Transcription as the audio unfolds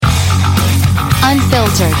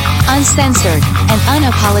Unfiltered, uncensored, and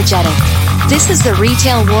unapologetic. This is the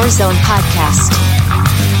Retail Warzone podcast.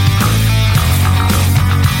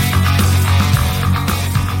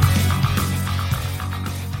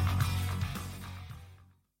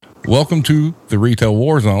 Welcome to the Retail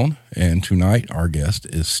Warzone, and tonight our guest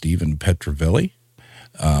is Stephen Petrivelli.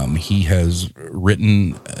 He has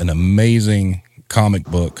written an amazing comic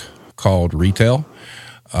book called Retail.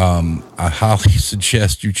 I highly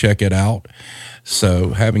suggest you check it out. So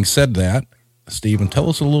having said that, Stephen, tell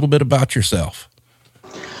us a little bit about yourself.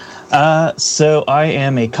 So I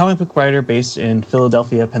am a comic book writer based in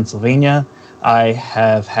Philadelphia, Pennsylvania. I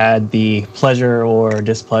have had the pleasure or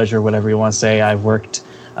displeasure, whatever you want to say. I've worked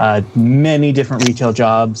many different retail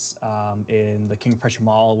jobs in the King of Prussia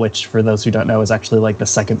Mall, which for those who don't know is actually like the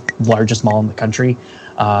second largest mall in the country,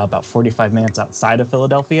 about 45 minutes outside of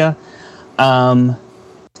Philadelphia.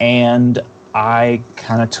 And I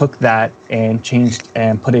kind of took that and changed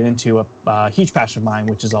and put it into a huge passion of mine,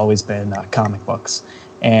 which has always been comic books,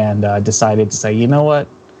 and decided to say, you know what,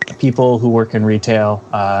 people who work in retail,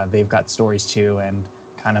 they've got stories too, and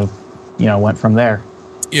kind of, went from there.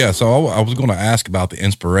 Yeah, so I was going to ask about the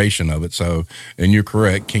inspiration of it. So, and you're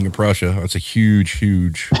correct, King of Prussia, it's a huge,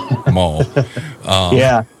 huge mall.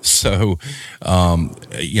 Yeah. So,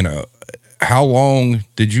 how long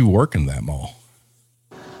did you work in that mall?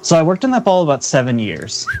 So I worked in that mall about 7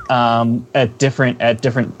 years at different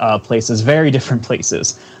places, very different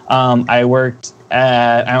places. I worked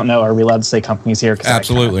at, I don't know, are we allowed to say companies here?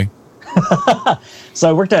 Absolutely. So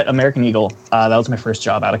I worked at American Eagle. That was my first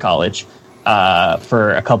job out of college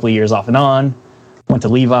for a couple of years off and on. Went to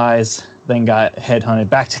Levi's, then got headhunted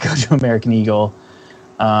back to go to American Eagle.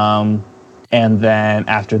 And then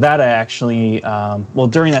after that, I actually,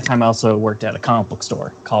 during that time, I also worked at a comic book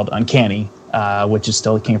store called Uncanny, which is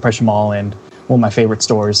still at King of Prussia Mall and one of my favorite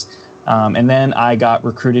stores. And then I got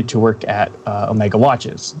recruited to work at Omega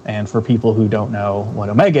Watches. And for people who don't know what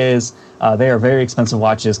Omega is, they are very expensive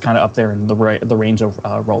watches, kind of up there in the range of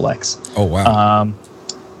Rolex. Oh wow!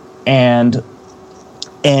 And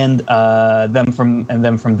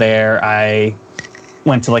then from there, I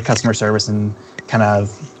went to like customer service and kind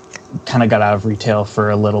of got out of retail for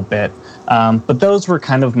a little bit. But those were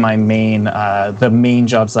kind of my the main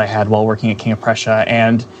jobs I had while working at King of Prussia.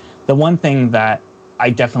 And the one thing that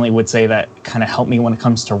I definitely would say that kind of helped me when it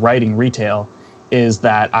comes to writing retail is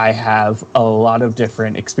that I have a lot of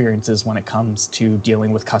different experiences when it comes to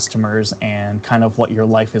dealing with customers and kind of what your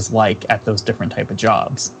life is like at those different type of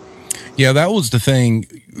jobs. Yeah, that was the thing,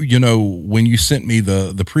 when you sent me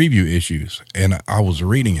the preview issues and I was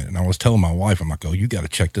reading it and I was telling my wife, I'm like, oh, you got to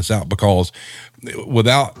check this out, because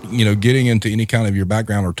without, getting into any kind of your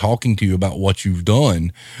background or talking to you about what you've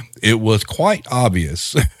done, it was quite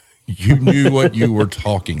obvious you knew what you were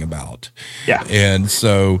talking about. Yeah. And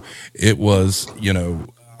so it was,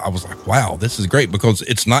 I was like, wow, this is great, because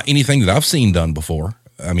it's not anything that I've seen done before.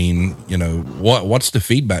 I mean, what's the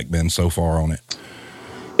feedback been so far on it?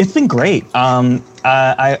 It's been great. I've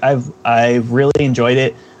really enjoyed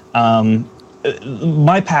it.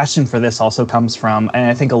 My passion for this also comes from, and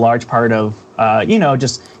I think a large part of,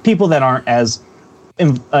 just people that aren't as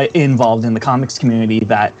involved in the comics community,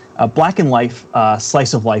 that Black and Life,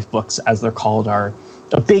 slice of life books, as they're called, are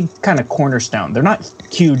a big kind of cornerstone. They're not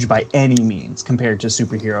huge by any means compared to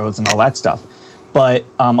superheroes and all that stuff, but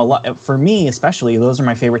a lot for me, especially, those are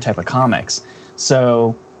my favorite type of comics.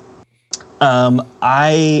 So.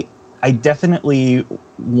 I definitely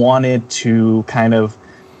wanted to kind of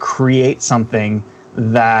create something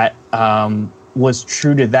that was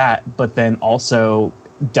true to that, but then also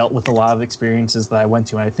dealt with a lot of experiences that I went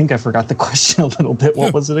to. And I think I forgot the question a little bit.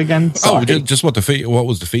 What was it again? Sorry. Oh, just what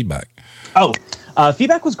was the feedback? Oh,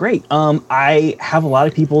 feedback was great. I have a lot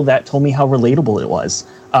of people that told me how relatable it was,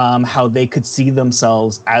 how they could see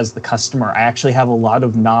themselves as the customer. I actually have a lot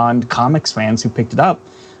of non-comics fans who picked it up.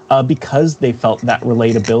 Because they felt that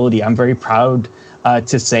relatability. I'm very proud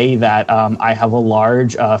to say that I have a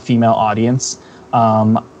large female audience,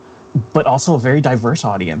 but also a very diverse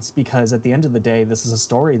audience, because at the end of the day, this is a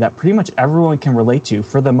story that pretty much everyone can relate to.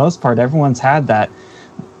 For the most part, everyone's had that,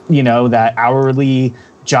 that hourly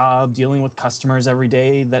job dealing with customers every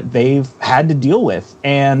day that they've had to deal with.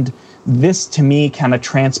 And this, to me, kind of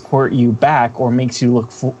transport you back, or makes you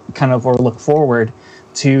look forward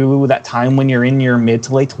to that time when you're in your mid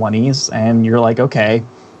to late 20s and you're like, okay,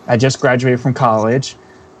 I just graduated from college.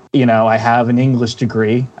 I have an English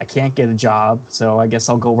degree. I can't get a job, so I guess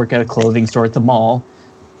I'll go work at a clothing store at the mall.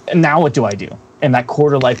 And now what do I do? And that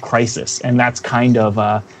quarter life crisis. And that's kind of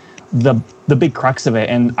the big crux of it.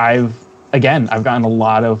 And I've gotten a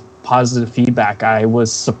lot of positive feedback. I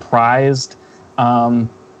was surprised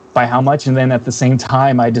By how much? And then at the same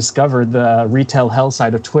time, I discovered the retail hell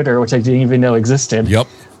side of Twitter, which I didn't even know existed. Yep.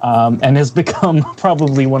 And has become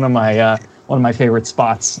probably one of my favorite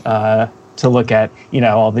spots to look at,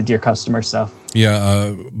 all the Dear Customer stuff.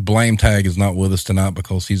 Yeah, Blame Tag is not with us tonight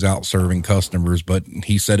because he's out serving customers, but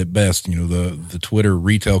he said it best. The Twitter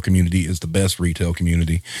retail community is the best retail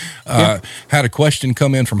community. Had a question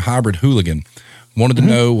come in from Hybrid Hooligan. Wanted to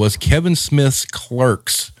know, was Kevin Smith's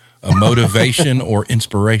Clerks a motivation or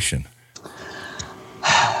inspiration?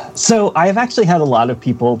 So I've actually had a lot of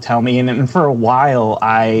people tell me, and for a while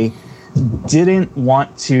I didn't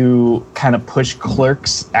want to kind of push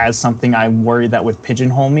Clerks as something I'm worried that would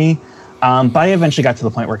pigeonhole me. But I eventually got to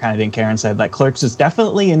the point where I kind of didn't care and said that Clerks is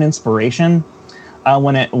definitely an inspiration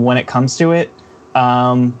when it comes to it.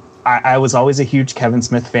 I was always a huge Kevin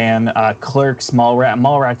Smith fan. Clerks,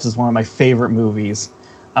 Mallrats is one of my favorite movies.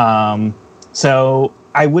 So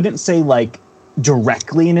I wouldn't say like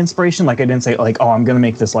directly an inspiration. Like I didn't say like, oh, I'm going to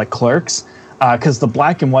make this like Clerks. Because the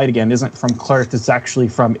black and white, again, isn't from Clerks. It's actually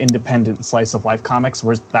from independent slice of life comics,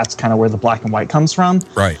 where that's kind of where the black and white comes from.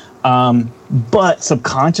 Right. But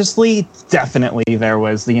subconsciously, definitely there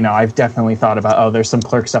was, I've definitely thought about, oh, there's some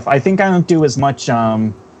Clerks stuff. I think I don't do as much,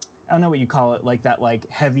 I don't know what you call it, like that like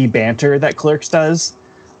heavy banter that Clerks does.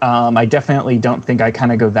 I definitely don't think I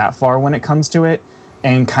kind of go that far when it comes to it,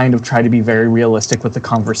 and kind of try to be very realistic with the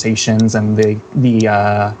conversations and the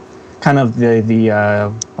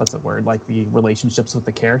what's the word, like the relationships with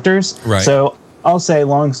the characters. Right. So I'll say,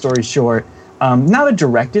 long story short, not a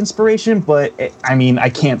direct inspiration, but I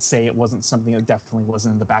can't say it wasn't something that definitely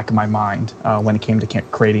wasn't in the back of my mind when it came to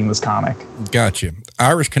creating this comic. Gotcha.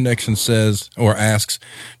 Irish Connection says, or asks,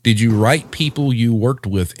 did you write people you worked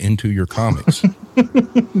with into your comics?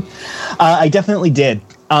 I definitely did.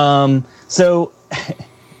 So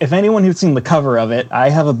if anyone who's seen the cover of it, I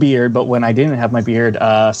have a beard, but when I didn't have my beard,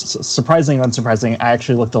 surprisingly, unsurprisingly, I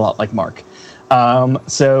actually looked a lot like Mark.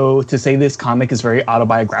 So to say this comic is very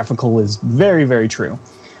autobiographical is very, very true.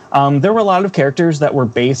 There were a lot of characters that were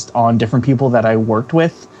based on different people that I worked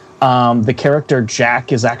with. The character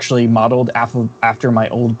Jack is actually modeled after my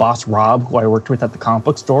old boss, Rob, who I worked with at the comic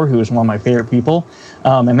book store, who is one of my favorite people.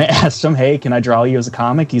 And I asked him, hey, can I draw you as a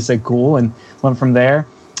comic? He said, cool, and went from there.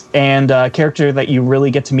 And a character that you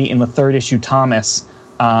really get to meet in the third issue, Thomas,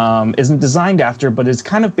 isn't designed after, but is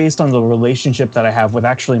kind of based on the relationship that I have with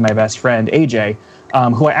actually my best friend, AJ,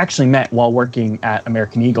 who I actually met while working at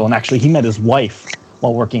American Eagle. And actually, he met his wife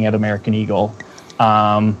while working at American Eagle.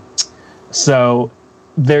 So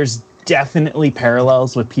there's definitely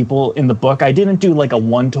parallels with people in the book. I didn't do like a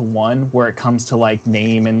one-to-one where it comes to like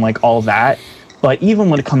name and like all that. But even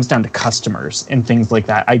when it comes down to customers and things like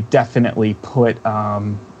that, I definitely put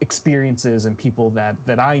experiences and people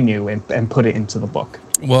that I knew and put it into the book.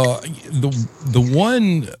 Well, the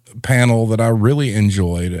one panel that I really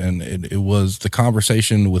enjoyed, and it was the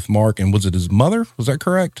conversation with Mark, and was it his mother? Was that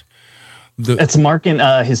correct? It's Mark in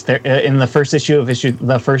in the first issue of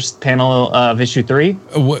the first panel of issue 3,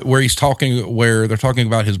 where they're talking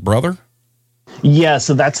about his brother. Yeah,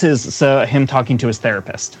 so that's him talking to his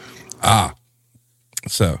therapist.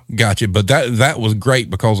 So gotcha. But that was great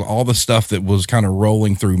because all the stuff that was kind of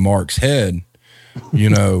rolling through Mark's head,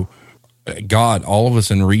 God, all of us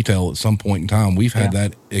in retail at some point in time, we've had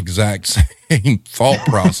that exact same thought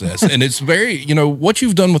process. And it's very, what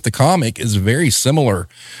you've done with the comic is very similar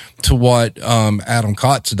to what Adam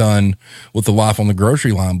Cott's done with the Life on the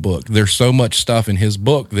Grocery Line book. There's so much stuff in his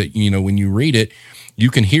book that, when you read it, you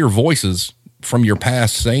can hear voices from your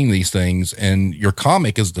past saying these things, and your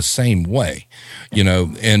comic is the same way,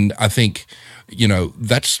 and I think,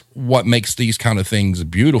 that's what makes these kind of things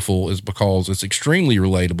beautiful, is because it's extremely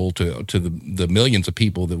relatable to the millions of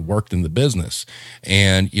people that worked in the business.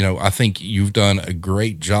 And, I think you've done a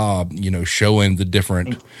great job, showing the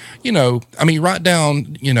different, right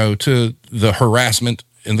down, to the harassment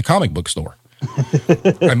in the comic book store.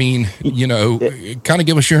 Kind of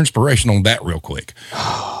give us your inspiration on that real quick.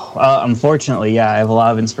 Unfortunately, I have a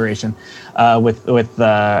lot of inspiration with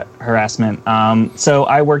harassment. So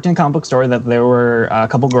I worked in a comic book store that there were a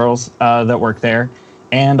couple girls that worked there,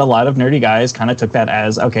 and a lot of nerdy guys kind of took that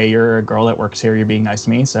as, okay, you're a girl that works here, you're being nice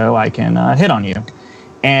to me, so I can hit on you.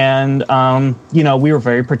 And, we were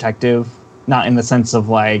very protective, not in the sense of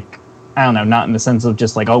like, not in the sense of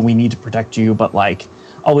just like, oh, we need to protect you, but like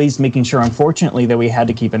always making sure, unfortunately, that we had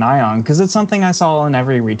to keep an eye on, because it's something I saw in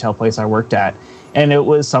every retail place I worked at. And it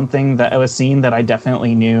was something that I was seeing that I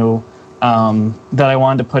definitely knew that I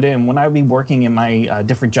wanted to put in. When I would be working in my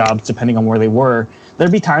different jobs, depending on where they were,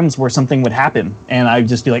 there'd be times where something would happen, and I'd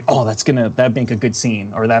just be like, "Oh, that'd make a good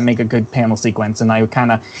scene, or that make a good panel sequence," and I would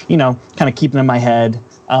kind of keep it in my head,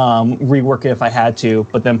 rework it if I had to,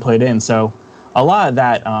 but then put it in. So a lot of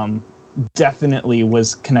that definitely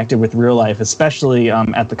was connected with real life, especially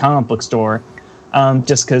at the comic book store.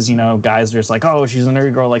 Just because, guys are just like, "Oh, she's a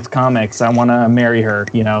nerdy girl, likes comics, I want to marry her."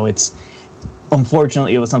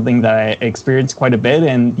 Unfortunately, it was something that I experienced quite a bit,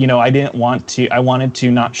 and I wanted to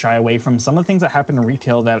not shy away from some of the things that happen in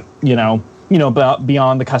retail that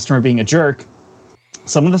beyond the customer being a jerk,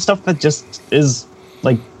 some of the stuff that just is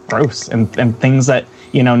like gross and things that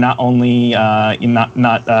not only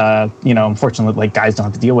unfortunately, like, guys don't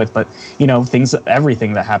have to deal with, but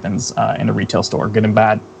everything that happens in a retail store, good and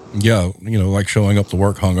bad. Yeah, like showing up to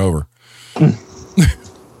work hungover.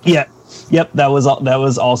 Yeah, yep. That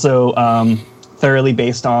was also thoroughly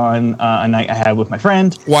based on a night I had with my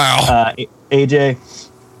friend. Wow. AJ.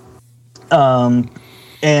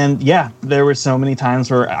 And yeah, there were so many times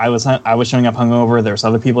where I was showing up hungover. There was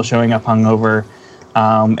other people showing up hungover,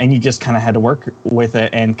 and you just kind of had to work with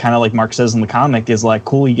it. And kind of like Mark says in the comic, is like,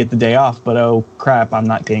 cool, you get the day off, but oh crap, I'm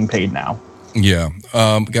not getting paid now. Yeah.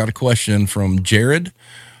 Got a question from Jared.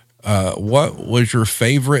 What was your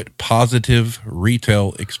favorite positive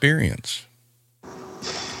retail experience?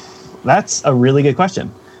 That's a really good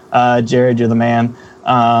question. Jared, you're the man.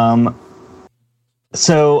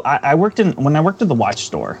 So when I worked at the watch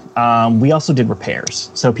store, we also did repairs.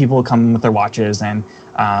 So people would come with their watches, and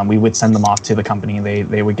we would send them off to the company, and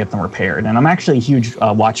they would get them repaired. And I'm actually a huge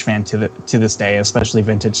watch fan to this day, especially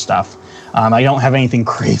vintage stuff. I don't have anything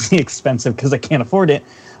crazy expensive because I can't afford it,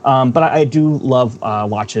 but I do love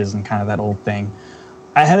watches and kind of that old thing.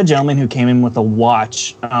 I had a gentleman who came in with a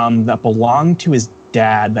watch that belonged to his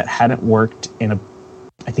dad that hadn't worked in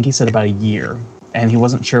I think he said about a year, and he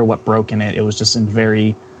wasn't sure what broke in it. It was just a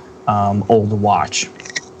very old watch.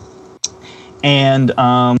 And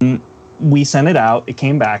we sent it out. It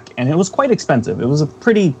came back, and it was quite expensive. It was a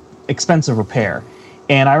pretty expensive repair.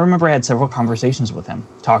 And I remember I had several conversations with him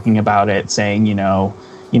talking about it, saying,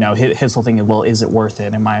 his whole thing is, well, is it worth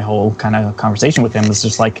it? And my whole kind of conversation with him was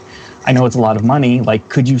just like, I know it's a lot of money. Like,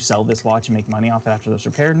 could you sell this watch and make money off it after this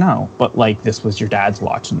repair? No. But like, this was your dad's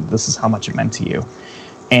watch, and this is how much it meant to you.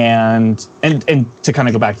 And to kind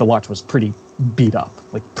of go back, the watch was pretty beat up,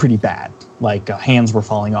 like pretty bad. Like hands were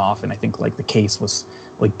falling off, and I think like the case was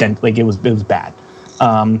like it was bad.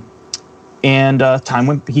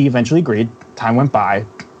 He eventually agreed. Time went by,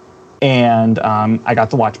 and I got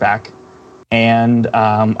the watch back. And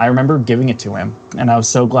I remember giving it to him, and I was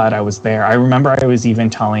so glad I was there. I remember I was even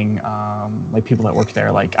telling like people that work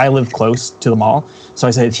there, like I live close to the mall, so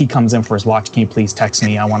I said, if he comes in for his watch, can you please text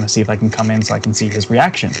me? I want to see if I can come in so I can see his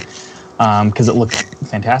reaction, because it looked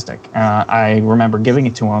fantastic. I remember giving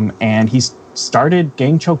it to him, and he started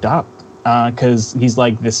getting choked up because he's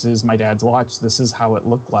like, this is my dad's watch. This is how it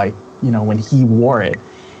looked like, when he wore it.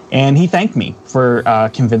 And he thanked me for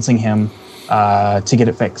convincing him to get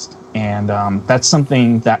it fixed. And that's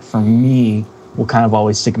something that for me will kind of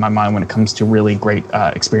always stick in my mind when it comes to really great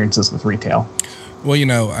experiences with retail. Well,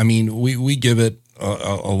 we give it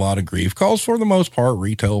a lot of grief, because for the most part,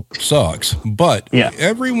 retail sucks. But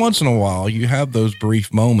every once in a while, you have those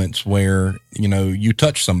brief moments where, you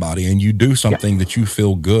touch somebody and you do something that you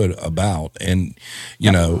feel good about. And,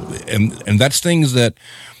 and that's things that,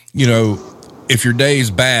 if your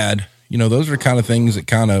day's bad, those are the kind of things that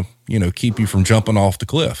kind of, keep you from jumping off the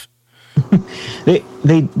cliff. They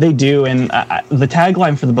do, and the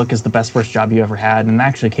tagline for the book is the best worst job you ever had, and it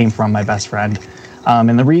actually came from my best friend.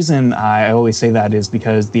 And the reason I always say that is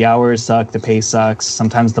because the hours suck, the pay sucks,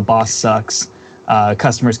 sometimes the boss sucks,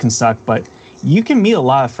 customers can suck, but you can meet a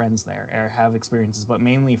lot of friends there or have experiences. But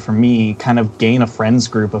mainly for me, kind of gain a friends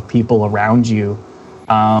group of people around you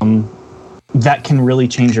that can really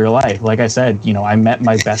change your life. Like I said, I met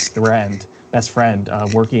my best friend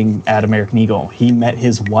working at American Eagle. He met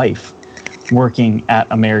his wife working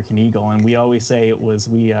at American Eagle, and we always say it was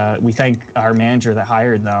we thank our manager that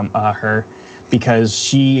hired her, because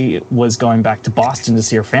she was going back to Boston to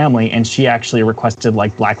see her family, and she actually requested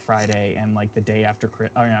like Black Friday and like the day after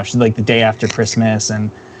the day after Christmas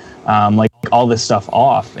and like all this stuff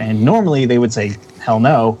off. And normally they would say hell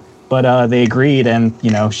no, but they agreed, and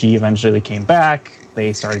she eventually came back.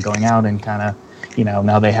 They started going out, and kind of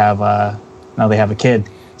now they have a kid.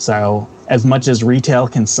 So as much as retail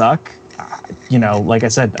can suck, like I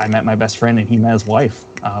said, I met my best friend, and he met his wife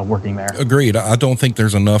working there. Agreed. I don't think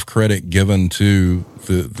there's enough credit given to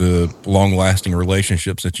the long-lasting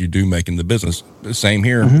relationships that you do make in the business. Same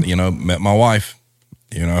here. Mm-hmm. Met my wife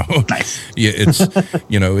Nice. Yeah, it's,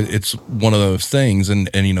 it's one of those things. And,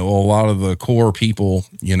 a lot of the core people,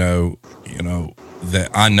 that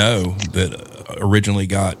I know that originally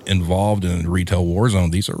got involved in Retail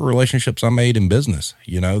Warzone, these are relationships I made in business,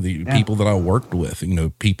 people that I worked with,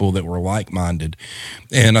 people that were like-minded.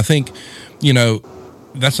 And I think,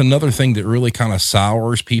 that's another thing that really kind of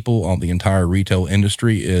sours people on the entire retail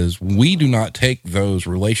industry is we do not take those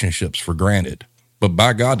relationships for granted, but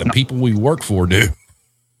by God, the people we work for do.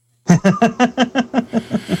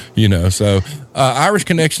 So Irish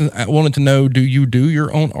Connection, I wanted to know, do you do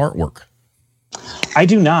your own artwork? I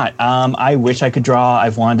do not. I wish I could draw.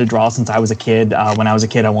 I've wanted to draw since I was a kid. When I was a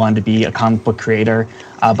kid, I wanted to be a comic book creator,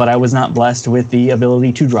 but I was not blessed with the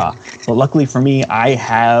ability to draw. But luckily for me, I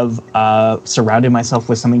have surrounded myself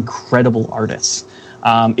with some incredible artists.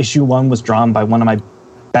 Issue 1 was drawn by one of my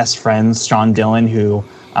best friends, Sean Dillon, who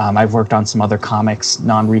I've worked on some other comics,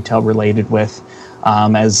 non-retail related with,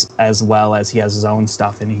 as well as he has his own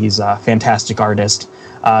stuff, and he's a fantastic artist.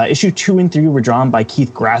 Issue 2 and 3 were drawn by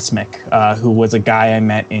Keith Grasmick, who was a guy I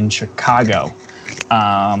met in Chicago,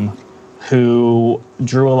 who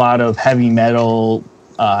drew a lot of heavy metal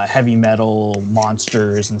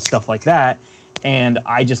monsters and stuff like that. And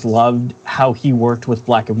I just loved how he worked with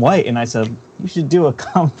black and white. And I said, you should do a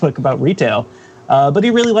comic book about retail. But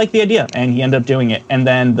he really liked the idea, and he ended up doing it. And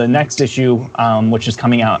then the next issue, which is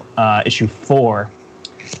coming out, issue 4,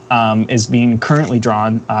 is being currently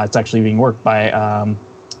drawn. It's actually being worked by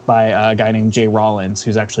a guy named Jay Rollins,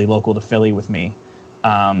 who's actually local to Philly with me.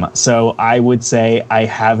 So I would say I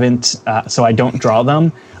haven't, so I don't draw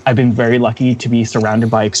them. I've been very lucky to be surrounded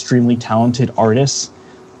by extremely talented artists,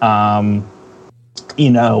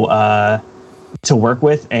 to work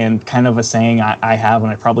with. And kind of a saying I have,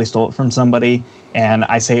 and I probably stole it from somebody, and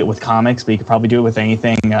I say it with comics, but you could probably do it with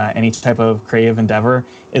anything, any type of creative endeavor,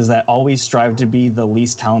 is that always strive to be the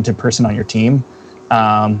least talented person on your team.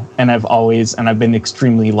 And I've been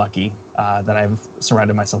extremely lucky that I've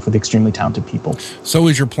surrounded myself with extremely talented people. So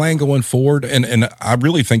is your plan going forward, and I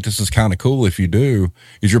really think this is kind of cool if you do,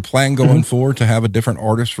 is your plan going forward to have a different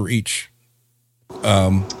artist for each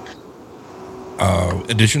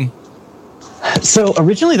edition? So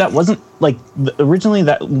originally that wasn't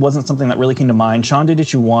something that really came to mind. Sean did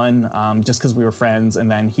issue 1 just because we were friends,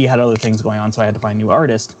 and then he had other things going on, so I had to find a new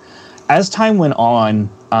artist. As time went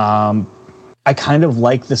on, I kind of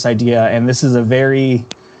like this idea, and this is a very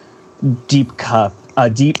deep cut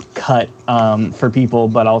for people,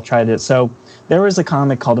 but I'll try to. So there was a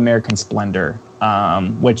comic called American Splendor,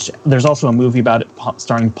 which there's also a movie about it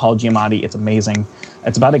starring Paul Giamatti. It's amazing.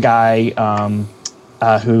 It's about a guy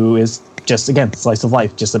who is just, again, slice of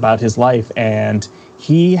life, just about his life, and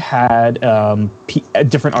he had a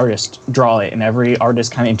different artist draw it, and every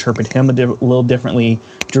artist kind of interpreted him a little differently,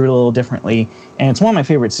 drew it a little differently, and it's one of my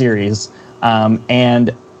favorite series.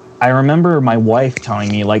 And I remember my wife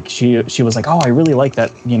telling me, like, she was like, oh, I really like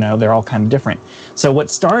that, they're all kind of different. So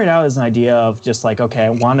what started out as an idea of just like, okay,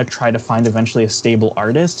 I want to try to find eventually a stable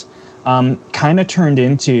artist, kind of turned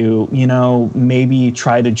into, maybe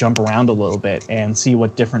try to jump around a little bit and see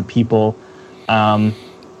what different people,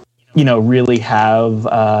 really have,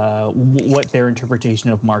 what their interpretation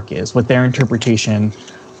of Mark is, what their interpretation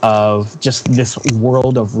of just this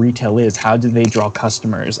world of retail is. How do they draw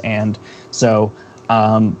customers? And so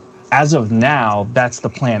as of now, that's the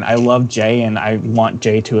plan. I love Jay, and I want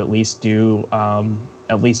Jay to at least do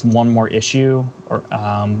at least one more issue or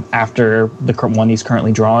after the one he's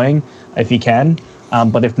currently drawing, if he can.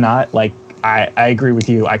 But if not, like, I agree with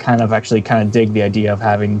you. I kind of dig the idea of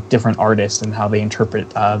having different artists and how they interpret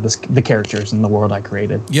the characters in the world I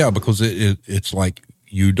created. Yeah, because it's like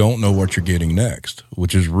you don't know what you're getting next,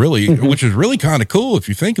 which is really kind of cool if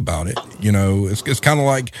you think about it. It's kind of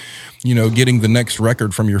like, getting the next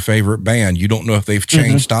record from your favorite band. You don't know if they've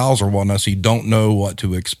changed styles or whatnot, so you don't know what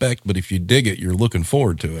to expect. But if you dig it, you're looking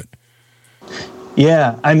forward to it.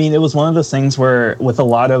 Yeah, I mean, it was one of those things where with a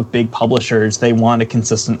lot of big publishers, they want a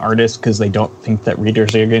consistent artist because they don't think that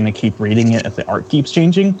readers are going to keep reading it if the art keeps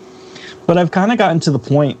changing. But I've kind of gotten to the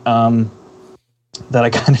point that I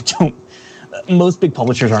kind of don't. Most big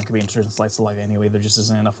publishers aren't going to be interested in slice of life anyway. There just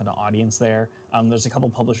isn't enough of an audience there. There's a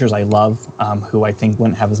couple publishers I love who I think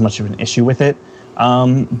wouldn't have as much of an issue with it.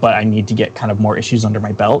 But I need to get kind of more issues under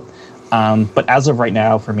my belt. But as of right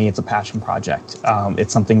now, for me, it's a passion project.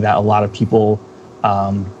 It's something that a lot of people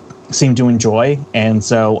seem to enjoy. And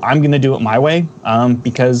so I'm going to do it my way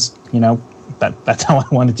because, that's how I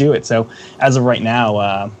want to do it. So as of right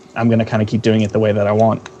now, I'm going to kind of keep doing it the way that I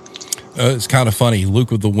want. It's kind of funny.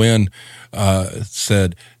 Luke with the Wind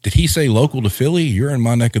said, did he say local to Philly? You're in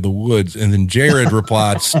my neck of the woods. And then Jared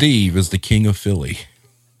replied, Steve is the king of Philly.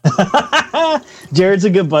 Jared's a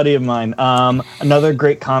good buddy of mine. Another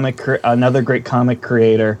great comic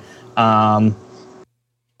creator. And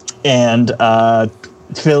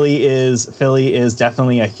Philly is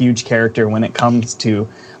definitely a huge character when it comes to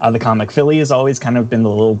the comic. Philly has always kind of been the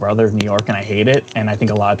little brother of New York, and I hate it. And I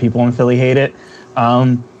think a lot of people in Philly hate it.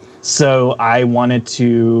 So I wanted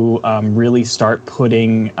to really start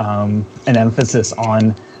putting an emphasis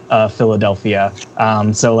on Philadelphia.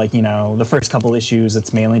 So like, the first couple issues,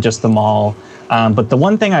 it's mainly just the mall. But the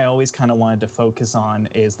one thing I always kind of wanted to focus on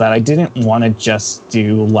is that I didn't want to just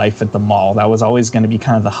do life at the mall. That was always going to be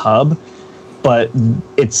kind of the hub. But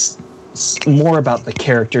it's more about the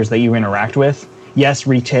characters that you interact with. Yes,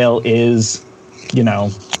 retail is,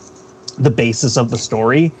 the basis of the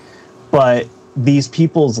story, but these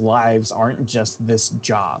people's lives aren't just this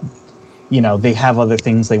job. They have other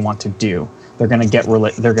things they want to do. They're going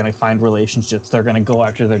to they're going to find relationships. They're going to go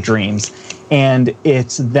after their dreams. And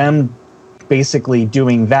it's them basically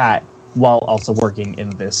doing that while also working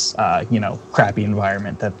in this, crappy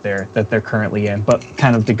environment that they're currently in. But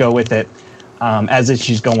kind of to go with it, as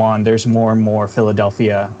issues go on, there's more and more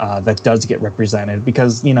Philadelphia that does get represented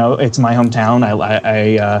because, it's my hometown.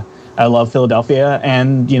 I love Philadelphia,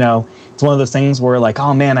 and, it's one of those things where like,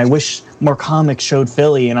 oh man, I wish more comics showed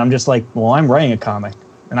Philly. And I'm just like, well, I'm writing a comic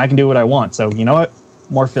and I can do what I want. So you know what?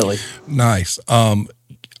 More Philly. Nice.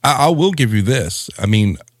 I will give you this. I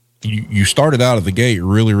mean, you started out of the gate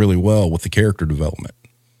really, really well with the character development.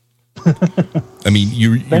 I mean,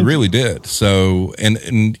 you really did. So, and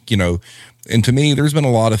and to me, there's been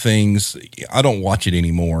a lot of things. I don't watch it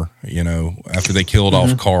anymore. After they killed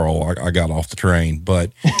off Carl, I got off the train. But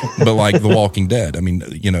like The Walking Dead, I mean,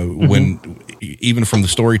 when even from the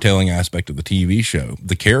storytelling aspect of the TV show,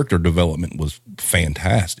 the character development was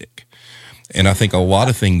fantastic, and I think a lot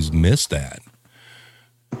of things miss that.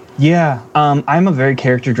 Yeah, I'm a very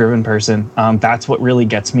character-driven person. That's what really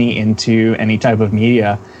gets me into any type of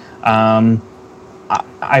media.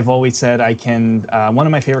 I've always said I can. One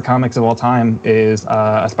of my favorite comics of all time is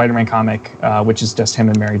a Spider-Man comic, which is just him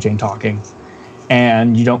and Mary Jane talking.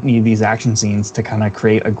 And you don't need these action scenes to kind of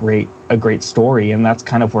create a great story, and that's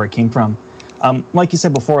kind of where it came from. Like you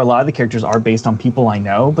said before, a lot of the characters are based on people I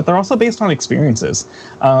know, but they're also based on experiences.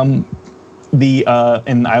 And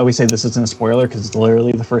I always say this isn't a spoiler because it's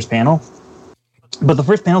literally the first panel. But the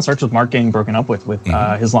first panel starts with Mark getting broken up with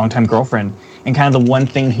his longtime girlfriend, and kind of the one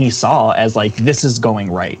thing he saw as like, this is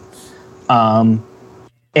going right.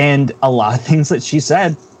 And a lot of things that she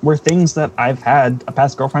said were things that I've had a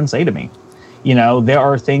past girlfriend say to me. There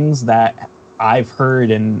are things that I've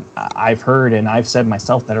heard and I've said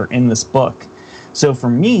myself that are in this book. So for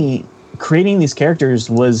me, creating these characters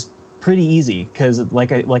was pretty easy because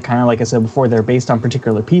like I said before, they're based on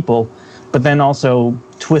particular people, but then also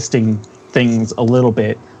twisting things a little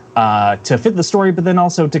bit to fit the story, but then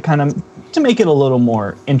also to make it a little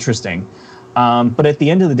more interesting. But at the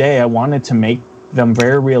end of the day, I wanted to make them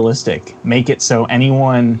very realistic, make it so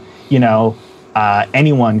anyone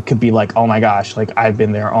could be like, oh my gosh, like I've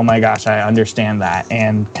been there. Oh my gosh, I understand that.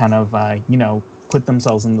 And kind of, put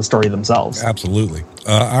themselves in the story themselves. Absolutely.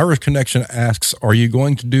 Irish Connection asks, are you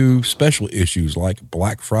going to do special issues like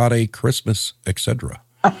Black Friday, Christmas, etc.?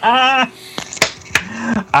 I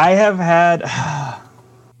have had,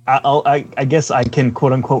 I guess I can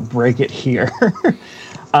quote unquote break it here.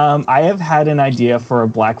 I have had an idea for a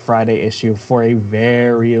Black Friday issue for a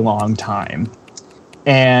very long time.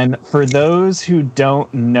 And for those who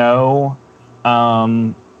don't know,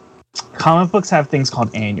 comic books have things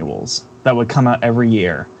called annuals that would come out every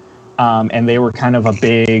year. And they were kind of a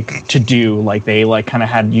big to-do, like they kind of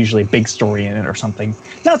had usually a big story in it or something.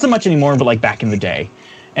 Not so much anymore, but like back in the day.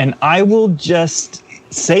 And I will just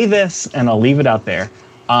say this, and I'll leave it out there.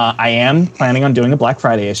 I am planning on doing a Black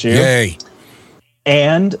Friday issue. Yay.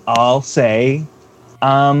 And I'll say,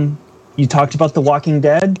 you talked about The Walking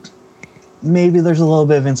Dead. Maybe there's a little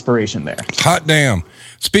bit of inspiration there. Hot damn.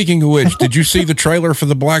 Speaking of which, did you see the trailer for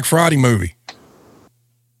the Black Friday movie?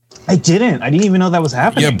 I didn't even know that was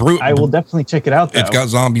happening. Yeah, I will definitely check it out, though. It's got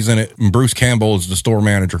zombies in it, and Bruce Campbell is the store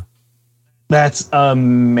manager. That's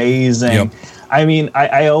amazing. Yep. I mean,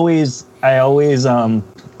 I always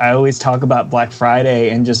talk about Black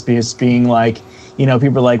Friday and just being like,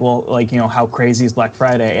 people are like, well, like, how crazy is Black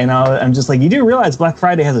Friday? And I'm just like, you do realize Black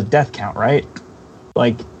Friday has a death count, right?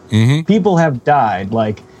 Like, people have died.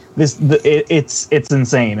 Like it's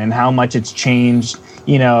insane, and how much it's changed.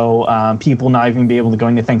 People not even be able to go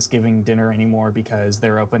into Thanksgiving dinner anymore because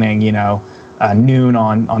they're opening, noon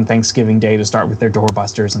on Thanksgiving Day to start with their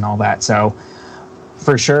doorbusters and all that. So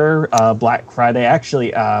for sure, Black Friday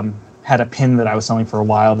actually had had a pin that I was selling for a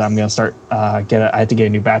while that I'm going to start I had to get a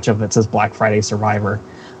new batch of that says Black Friday Survivor,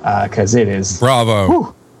 because it is bravo.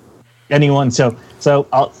 Whew, anyone. So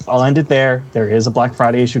I'll end it there. There is a Black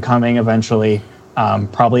Friday issue coming eventually,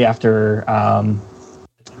 probably after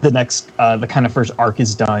the next the kind of first arc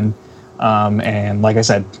is done. And like I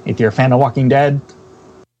said, if you're a fan of Walking Dead,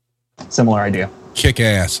 similar idea. Kick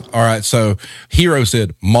ass. All right, so Hero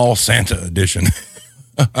said Mall Santa edition.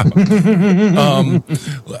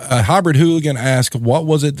 Hybrid Hooligan asked, what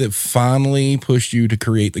was it that finally pushed you to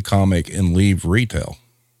create the comic and leave retail?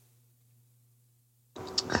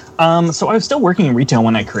 So I was still working in retail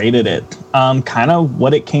when I created it. Kind of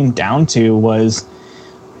what it came down to was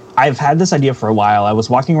I've had this idea for a while. I was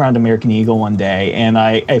walking around American Eagle one day, and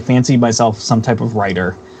I fancied myself some type of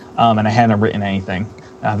writer, and I hadn't written anything,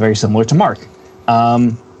 very similar to Mark.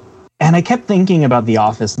 And I kept thinking about The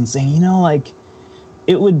Office and saying, like,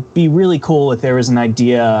 it would be really cool if there was an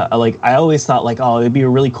idea, like, I always thought, like, oh, it'd be a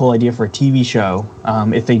really cool idea for a TV show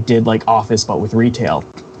if they did, like, Office but with retail.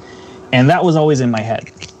 And that was always in my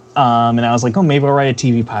head. And I was like, oh, maybe I'll write a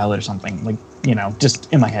TV pilot or something, like,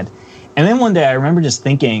 just in my head. And then one day I remember just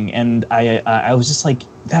thinking, and I was just like,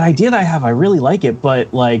 that idea that I have, I really like it,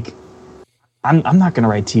 but like, I'm not going to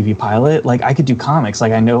write TV pilot. Like, I could do comics.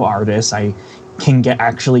 Like, I know artists. I can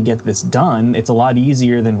actually get this done. It's a lot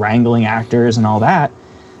easier than wrangling actors and all that.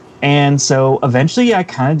 And so eventually I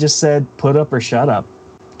kind of just said, put up or shut up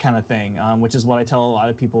kind of thing, which is what I tell a lot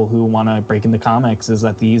of people who want to break into comics, is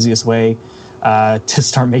that the easiest way to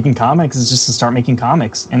start making comics is just to start making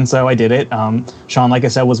comics. And so I did it. Sean, like I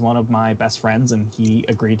said, was one of my best friends, and he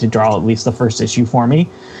agreed to draw at least the first issue for me.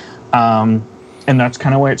 And that's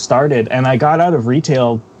kind of where it started. And I got out of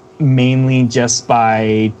retail mainly just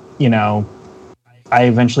by, I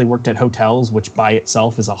eventually worked at hotels, which by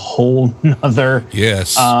itself is a whole nother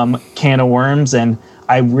can of worms. And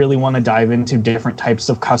I really want to dive into different types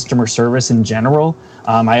of customer service in general.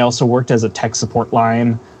 I also worked as a tech support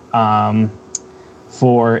line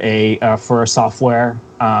for a software,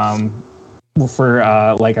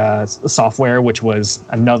 like a software, which was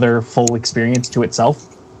another full experience to itself.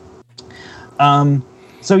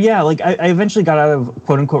 So yeah, like I eventually got out of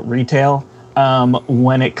quote unquote retail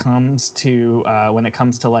when it comes to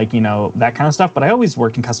like, that kind of stuff. But I always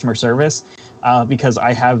worked in customer service because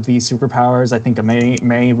I have these superpowers. I think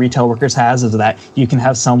many retail workers has, is that you can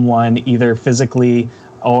have someone either physically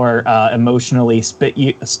or emotionally spit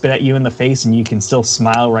at you in the face, and you can still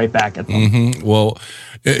smile right back at them. Mm-hmm. Well,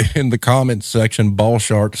 in the comments section, Ball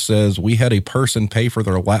Shark says, we had a person pay for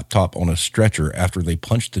their laptop on a stretcher after they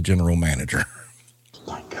punched the general manager.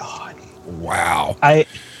 Oh my God. Wow.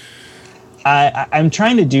 I'm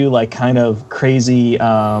trying to do like kind of crazy,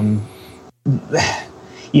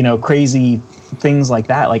 crazy things like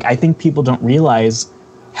that. Like, I think people don't realize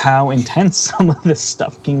how intense some of this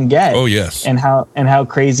stuff can get. Oh yes. And how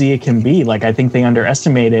crazy it can be. Like, I think they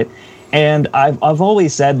underestimate it. And I've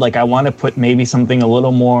always said, like, I want to put maybe something a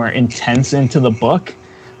little more intense into the book,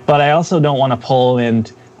 but I also don't want to pull,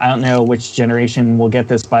 and I don't know which generation will get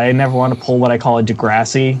this, but I never want to pull what I call a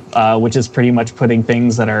Degrassi, which is pretty much putting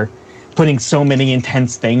so many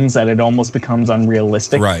intense things that it almost becomes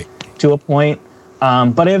unrealistic to a point.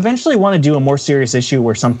 But I eventually want to do a more serious issue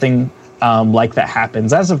where something like that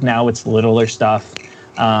happens. As of now, it's littler stuff.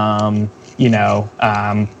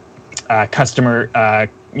 Customer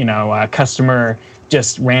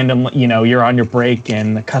just random, you're on your break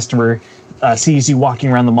and the customer sees you walking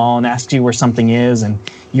around the mall and asks you where something is, and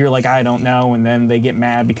you're like, I don't know. And then they get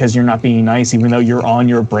mad because you're not being nice, even though you're on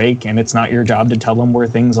your break and it's not your job to tell them where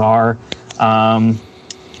things are.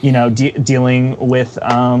 Dealing with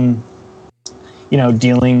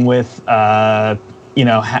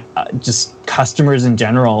just customers in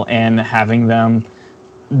general and having them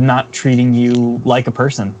not treating you like a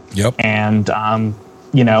person. Yep. And,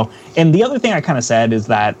 and the other thing I kind of said is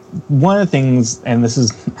that one of the things, and this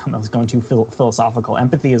is, I was going too philosophical,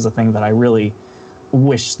 empathy is a thing that I really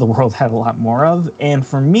wish the world had a lot more of. And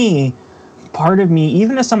for me, part of me,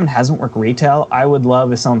 even if someone hasn't worked retail, I would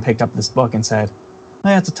love if someone picked up this book and said, hey,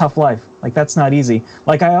 that's a tough life. Like, that's not easy.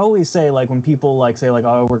 Like, I always say, like, when people like say, like,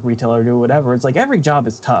 oh, I work retail or do whatever, it's like every job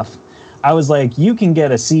is tough. I was like, you can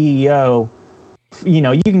get a CEO, you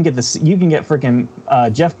can get freaking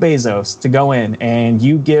Jeff Bezos to go in, and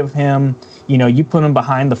you give him, you put him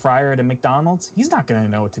behind the fryer at a McDonald's, he's not going to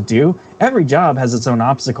know what to do. Every job has its own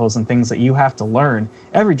obstacles and things that you have to learn.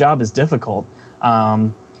 Every job is difficult,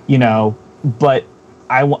 but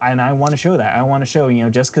I want to show that. I want to show,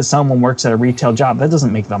 just because someone works at a retail job, that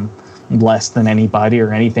doesn't make them, less than anybody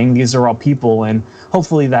or anything. These are all people, and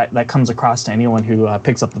hopefully that comes across to anyone who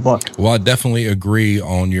picks up the book. Well, I definitely agree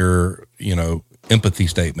on your, empathy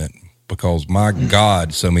statement, because my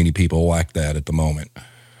God, so many people lack that at the moment.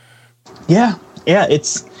 Yeah,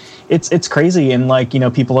 it's crazy,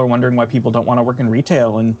 and people are wondering why people don't want to work in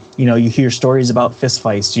retail, and you hear stories about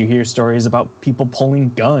fistfights, you hear stories about people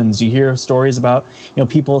pulling guns, you hear stories about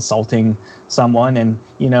people assaulting someone, and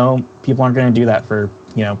people aren't going to do that for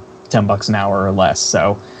 $10 an hour or less.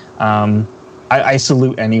 So I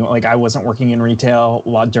salute anyone. I wasn't working in retail a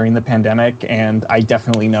lot during the pandemic, and I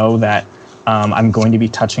definitely know that I'm going to be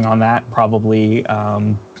touching on that probably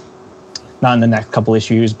not in the next couple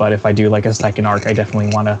issues, but if I do a second arc, I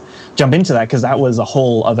definitely want to jump into that, because that was a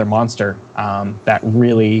whole other monster that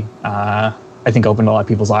really, I think, opened a lot of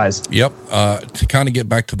people's eyes. Yep. To kind of get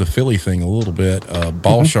back to the Philly thing a little bit,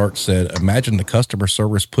 Ball Shark said, imagine the customer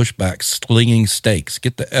service pushback slinging steaks.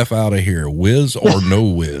 Get the F out of here. Whiz or no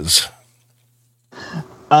whiz?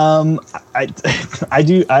 I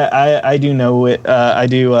do know it. I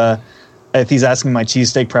do. If he's asking my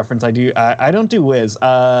cheesesteak preference, I do. I don't do whiz.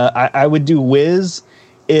 I would do whiz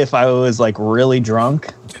if I was really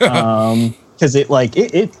drunk, because it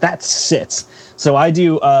that sits. So I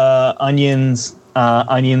do onions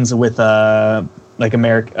with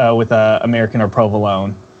American or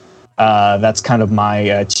provolone. That's kind of my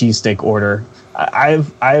cheesesteak order.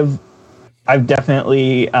 I've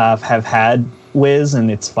definitely have had whiz, and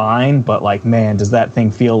it's fine, but man, does that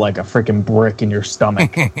thing feel like a freaking brick in your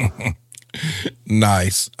stomach.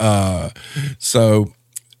 Nice. So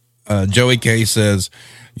Joey K says,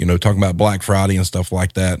 talking about Black Friday and stuff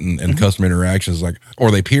like that, and customer interactions, or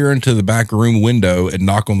they peer into the back room window and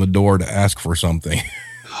knock on the door to ask for something.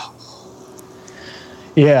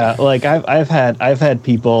 Yeah, I've had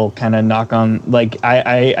people kind of knock on,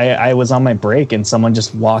 I was on my break and someone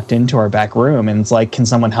just walked into our back room and it's can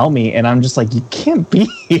someone help me? And I'm just you can't be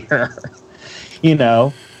here,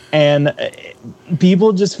 and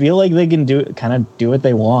people just feel like they can do what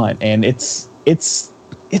they want, and it's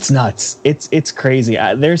nuts. It's crazy.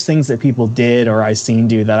 There's things that people did or I seen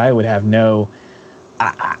do that I would have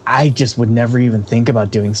I just would never even think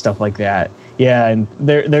about doing stuff like that. Yeah, and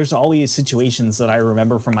there's always situations that I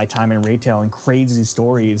remember from my time in retail and crazy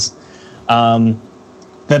stories that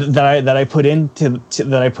I put into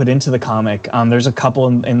the comic. There's a couple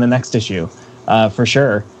in the next issue, for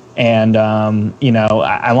sure. And I'm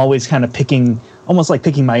always kind of picking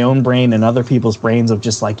my own brain and other people's brains of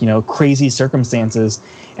just crazy circumstances,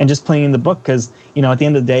 and just playing in the book, because at the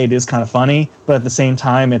end of the day it is kind of funny, but at the same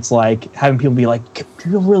time it's having people be do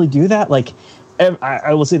people really do that?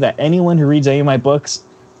 I will say that anyone who reads any of my books,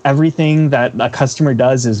 everything that a customer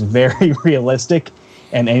does is very realistic,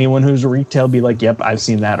 and anyone who's retail be yep, I've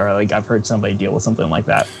seen that, or I've heard somebody deal with something like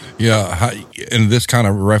that. Yeah, and this kind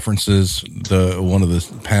of references one of the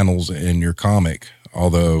panels in your comic,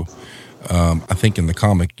 although I think in the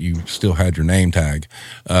comic you still had your name tag.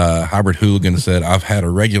 Hybrid Hooligan said, I've had a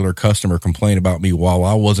regular customer complain about me while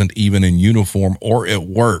I wasn't even in uniform or at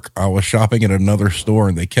work. I was shopping at another store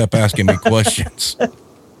and they kept asking me questions.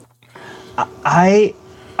 I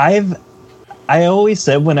always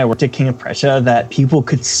said when I worked at King of Prussia that people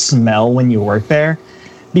could smell when you work there,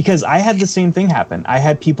 because I had the same thing happen. I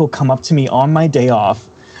had people come up to me on my day off.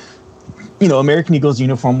 American Eagle's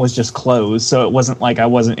uniform was just closed, so it wasn't I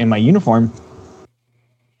wasn't in my uniform.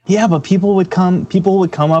 Yeah, but people would come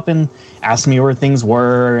up and ask me where things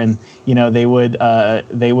were, and they would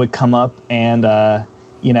come up and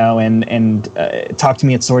talk to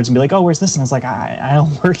me at stores and be like, oh, where's this? And I was I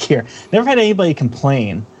don't work here. Never had anybody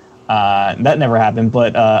complain. That never happened,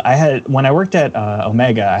 but when I worked at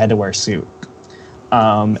Omega, I had to wear a suit.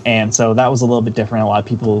 And so that was a little bit different. A lot of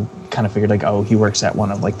people kind of figured oh, he works at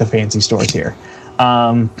one of the fancy stores here.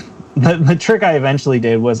 The trick I eventually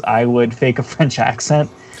did was I would fake a French accent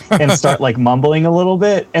and start mumbling a little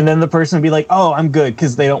bit. And then the person would be oh, I'm good,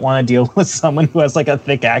 because they don't want to deal with someone who has a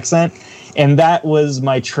thick accent. And that was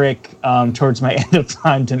my trick towards my end of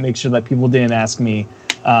time to make sure that people didn't ask me,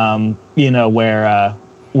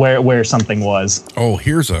 where something was. Oh,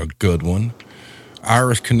 here's a good one.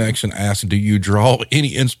 Irish Connection asked, do you draw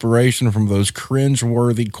any inspiration from those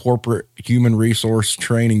cringe-worthy corporate human resource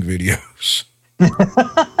training videos?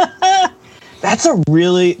 That's a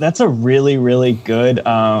really good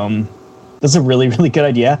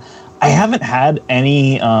idea. I haven't had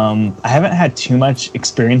too much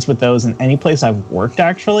experience with those in any place I've worked,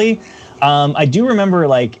 actually. I do remember,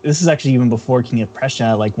 this is actually even before King of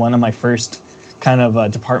Prussia, one of my first kind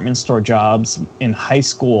of department store jobs in high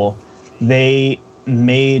school, they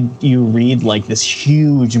made you read this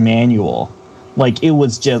huge manual Like, it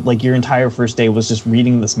was just like your entire first day was just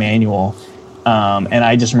reading this manual. And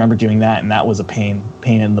I just remember doing that, and that was a pain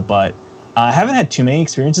in the butt. I haven't had too many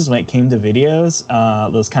experiences when it came to videos,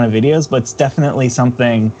 those kind of videos, but it's definitely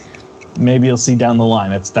something maybe you'll see down the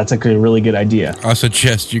line. That's a really good idea. I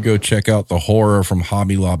suggest you go check out the horror from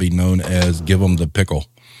Hobby Lobby known as Give 'em the Pickle.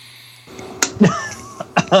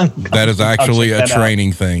 That is actually a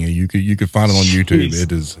training thing. You could find it on YouTube.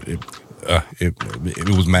 It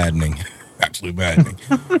was maddening. Absolutely maddening.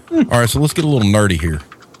 All right, so let's get a little nerdy here.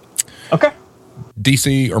 Okay.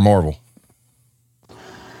 DC or Marvel?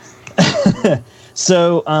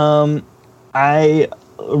 So, I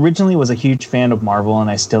originally was a huge fan of Marvel, and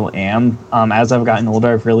I still am. As I've gotten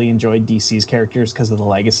older, I've really enjoyed DC's characters because of the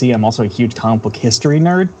legacy. I'm also a huge comic book history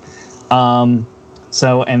nerd.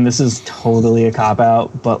 So, and this is totally a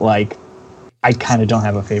cop-out, but, like, I kind of don't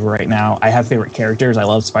have a favorite right now. I have favorite characters. I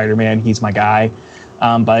love Spider-Man. He's my guy.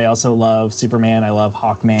 But I also love Superman. I love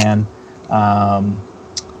Hawkman.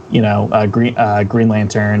 Green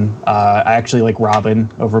Lantern. I actually like Robin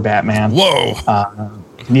over Batman. Whoa.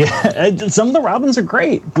 Yeah, some of the Robins are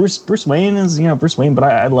great. Bruce Wayne is, Bruce Wayne, but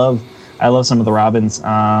I love some of the Robins.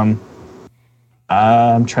 I'm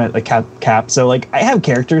trying like Cap. So like I have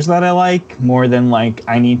characters that I like more than like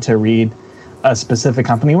I need to read a specific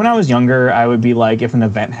company. When I was younger, I would be like, if an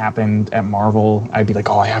event happened at Marvel, I'd be like,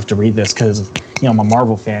 oh, I have to read this because I'm a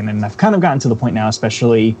Marvel fan. And I've kind of gotten to the point now,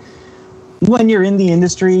 especially when you're in the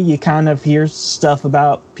industry, you kind of hear stuff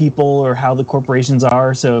about people or how the corporations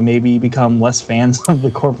are. So maybe you become less fans of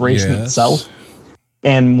the corporation itself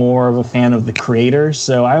and more of a fan of the creator.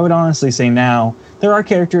 So I would honestly say now there are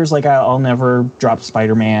characters like I'll never drop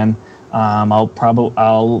Spider-Man.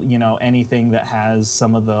 Anything that has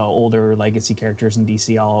some of the older legacy characters in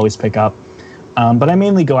DC, I'll always pick up. But I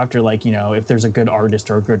mainly go after if there's a good artist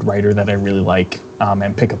or a good writer that I really like,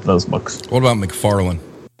 and pick up those books. What about McFarlane?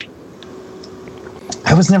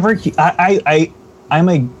 I was never. I'm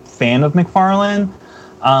a fan of McFarlane,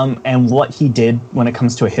 and what he did when it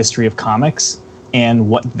comes to a history of comics and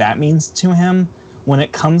what that means to him. When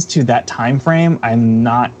it comes to that time frame, I'm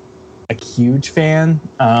not a huge fan,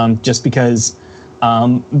 just because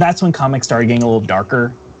that's when comics started getting a little darker,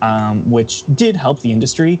 which did help the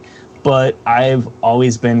industry. But I've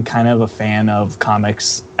always been kind of a fan of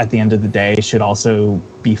comics. At the end of the day, should also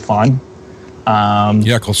be fun.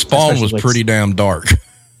 Because Spawn was pretty damn dark.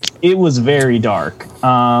 It was very dark.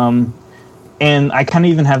 And I kind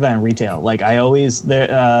of even have that in retail. Like I always,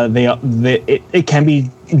 it can be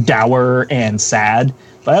dour and sad,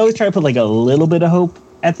 but I always try to put like a little bit of hope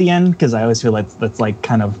at the end because I always feel like that's like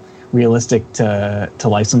kind of realistic to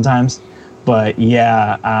life sometimes. But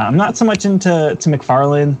yeah, I'm not so much into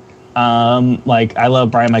McFarlane. Like I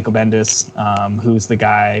love Brian Michael Bendis, who's the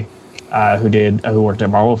guy who worked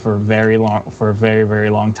at Marvel for a very,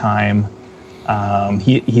 very long time.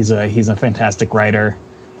 He's a fantastic writer.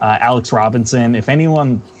 Alex Robinson, if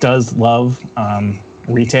anyone does love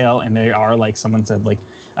retail and they are, like someone said, like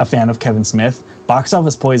a fan of Kevin Smith, Box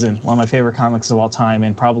Office Poison, one of my favorite comics of all time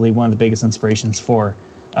and probably one of the biggest inspirations for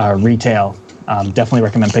retail. Definitely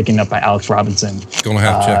recommend picking up by Alex Robinson. Gonna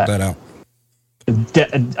have to check that out.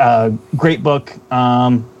 Great book.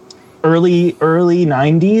 Early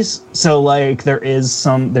 90s, so like there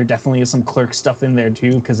definitely is some Clerk stuff in there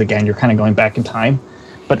too, because again you're kind of going back in time,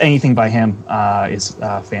 but anything by him is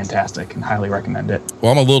fantastic and highly recommend it.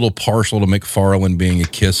 Well, I'm a little partial to McFarlane being a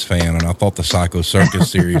Kiss fan, and I thought the Psycho Circus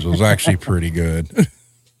series was actually pretty good.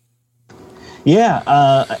 Yeah,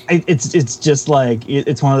 it's just like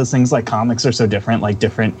it's one of those things. Like comics are so different. Like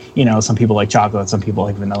different, some people like chocolate, some people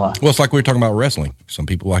like vanilla. Well, it's like we were talking about wrestling. Some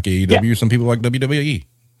people like AEW, some people like WWE.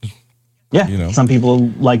 Yeah, some people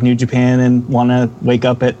like New Japan and want to wake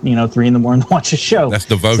up at 3 a.m. to watch a show. That's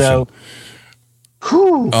devotion. So,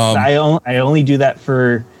 I only do that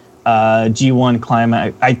for G1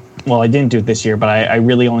 Climax. I didn't do it this year, but I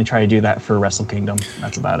really only try to do that for Wrestle Kingdom.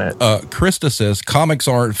 That's about it. Krista says comics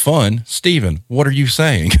aren't fun. Steven, what are you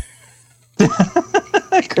saying?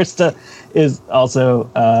 Krista is also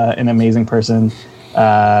an amazing person.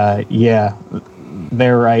 Yeah,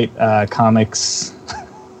 they're right. Comics.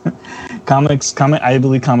 I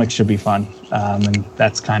believe comics should be fun, and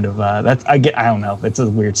that's kind of that's I don't know. It's a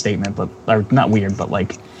weird statement, but or not weird, but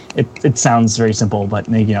like it sounds very simple. But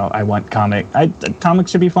I want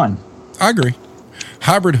comics should be fun. I agree.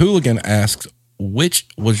 Hybrid Hooligan asks, which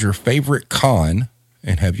was your favorite con,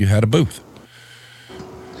 and have you had a booth?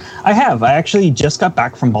 I have. I actually just got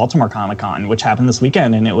back from Baltimore Comic Con, which happened this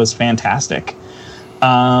weekend, and it was fantastic.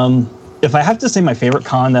 If I have to say my favorite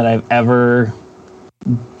con that I've ever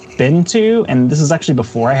been to, and this is actually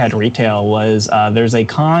before I had retail, was there's a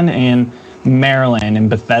con in Maryland in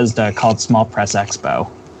Bethesda called Small Press Expo.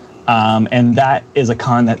 And that is a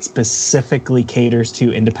con that specifically caters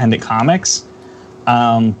to independent comics.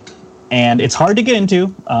 And it's hard to get into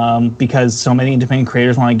because so many independent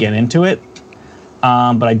creators want to get into it.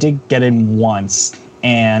 But I did get in once,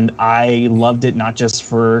 and I loved it, not just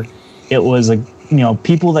for it was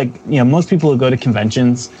people that, most people who go to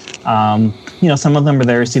conventions, some of them are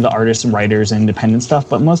there to see the artists and writers and independent stuff,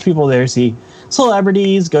 but most people are there to see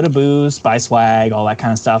celebrities, go to booths, buy swag, all that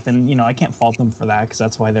kind of stuff. And, I can't fault them for that because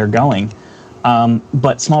that's why they're going.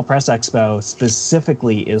 But Small Press Expo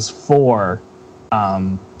specifically is for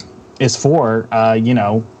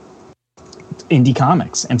indie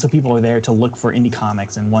comics. And so people are there to look for indie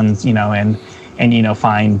comics and ones, and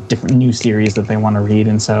find different new series that they want to read.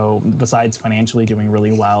 And so besides financially doing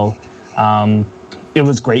really well, it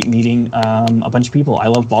was great meeting a bunch of people. I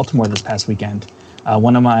love Baltimore this past weekend.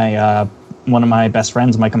 One of my best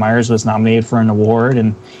friends, Micah Myers, was nominated for an award,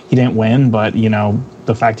 and he didn't win, but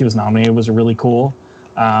the fact he was nominated was really cool.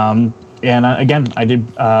 And again, I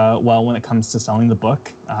did well when it comes to selling the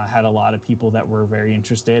book. Had a lot of people that were very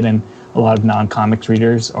interested, and a lot of non-comics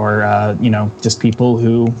readers, or just people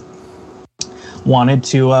who wanted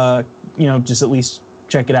to just at least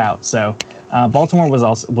check it out. So Baltimore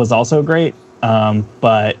was also great.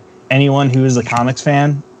 But anyone who is a comics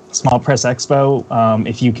fan, Small Press Expo,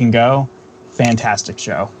 if you can go, fantastic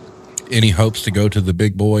show. Any hopes to go to the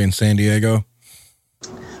big boy in San Diego?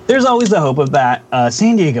 There's always the hope of that.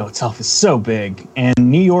 San Diego itself is so big, and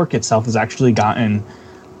New York itself has actually gotten,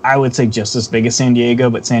 I would say, just as big as San Diego,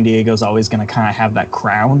 but San Diego's always going to kind of have that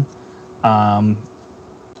crown.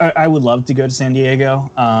 I would love to go to San Diego.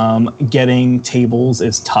 Getting tables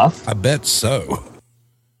is tough. I bet so.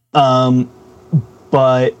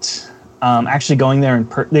 But actually going there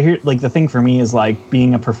the thing for me is like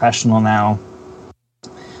being a professional now.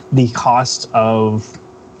 The cost of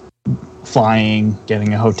flying,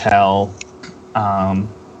 getting a hotel, and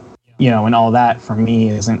all that for me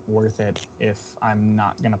isn't worth it if I'm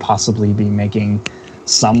not going to possibly be making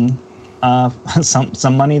some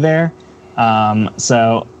money there.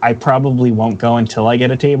 So I probably won't go until I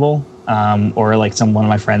get a table, or like one of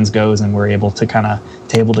my friends goes and we're able to kind of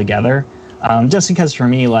table together. Just because for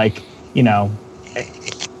me, the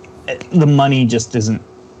money just isn't,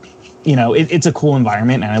 it's a cool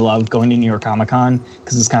environment, and I love going to New York Comic Con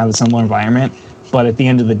because it's kind of a similar environment. But at the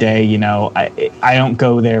end of the day, I don't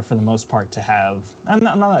go there for the most part to have, not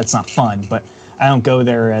that it's not fun, but I don't go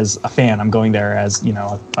there as a fan. I'm going there as,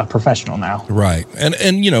 a professional now. Right. And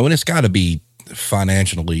it's got to be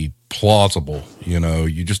financially plausible.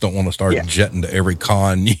 You just don't want to start jetting to every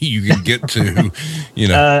con you can get to,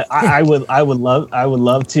 I would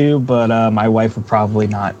love to, but my wife would probably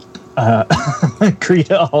not agree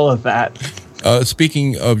to all of that.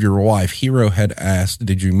 Speaking of your wife, Hero had asked,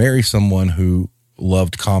 did you marry someone who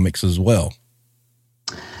loved comics as well?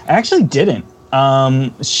 I actually didn't.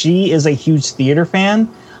 She is a huge theater fan.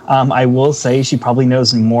 I will say she probably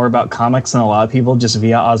knows more about comics than a lot of people just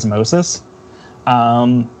via osmosis.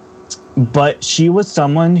 But she was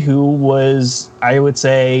someone who was, I would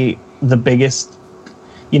say, the biggest,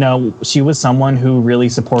 she was someone who really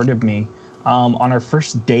supported me. On our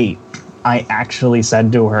first date, I actually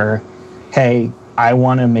said to her, hey, I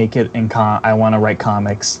want to make it I want to write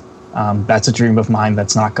comics. That's a dream of mine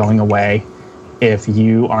that's not going away. If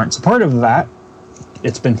you aren't supportive of that,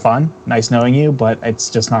 it's been fun, nice knowing you, but it's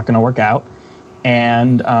just not going to work out.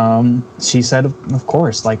 And she said, of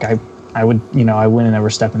course, like I would, I wouldn't ever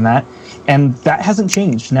step in that. And that hasn't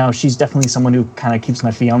changed. Now, she's definitely someone who kind of keeps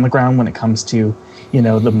my feet on the ground when it comes to,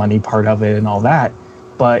 the money part of it and all that.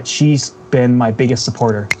 But she's been my biggest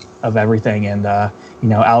supporter of everything. And,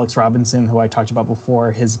 Alex Robinson, who I talked about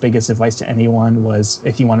before, his biggest advice to anyone was,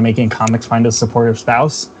 if you want to make it in comics, find a supportive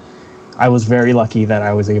spouse. I was very lucky that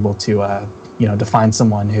I was able to, to find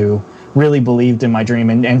someone who really believed in my dream.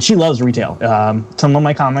 And she loves retail. Some of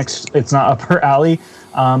my comics, it's not up her alley,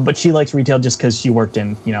 but she likes retail just because she worked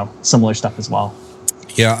in, similar stuff as well.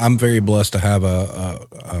 Yeah, I'm very blessed to have a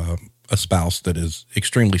spouse that is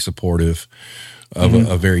extremely supportive of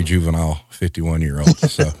a very juvenile 51-year-old.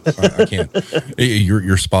 So I can't,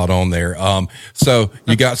 you're spot on there. So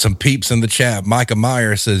you got some peeps in the chat. Micah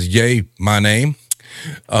Meyer says, yay, my name.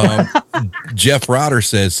 Jeff Ryder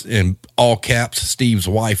says in all caps, Steve's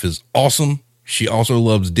wife is awesome. She also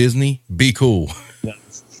loves Disney. Be cool.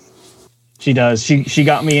 She does. She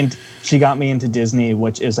got me into Disney,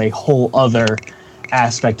 which is a whole other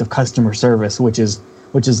aspect of customer service, which is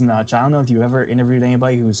nuts. I don't know if you ever interviewed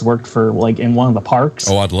anybody who's worked for in one of the parks.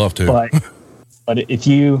 Oh, I'd love to. But if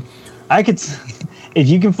you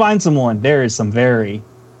can find someone, there is some very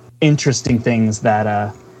interesting things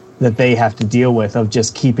that they have to deal with, of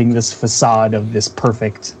just keeping this facade of this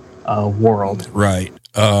perfect world. Right.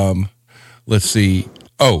 Let's see.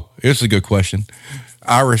 Oh, here's a good question.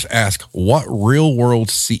 Iris asked, what real world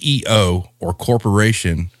CEO or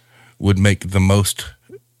corporation would make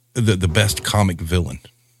the best comic villain?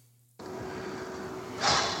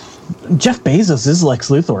 Jeff Bezos is Lex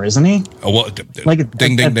Luthor, isn't he? Oh, well,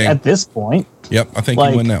 Ding. At this point. Yep, I think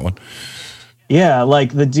you win that one. Yeah,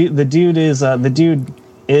 like the dude is Lex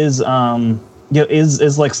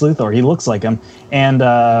Luthor. He looks like him. And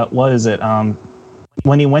what is it?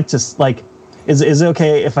 When he went to is it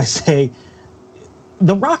okay if I say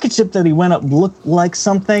the rocket ship that he went up looked like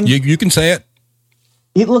something? You can say it.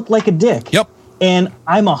 It looked like a dick. Yep. And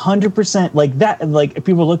I'm 100% like that. Like, if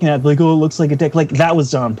people are looking at it, like, oh, it looks like a dick. Like, that was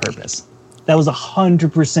done on purpose. That was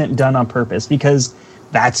 100% done on purpose, because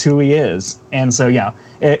that's who he is. And so, yeah,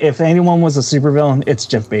 if anyone was a supervillain, it's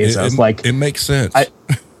Jeff Bezos. It makes sense.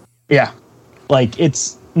 Yeah, like,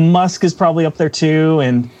 it's Musk is probably up there too,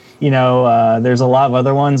 and there's a lot of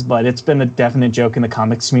other ones, but it's been a definite joke in the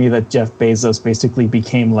comics community that Jeff Bezos basically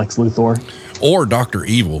became Lex Luthor or Dr.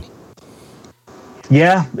 Evil.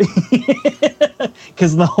 Yeah,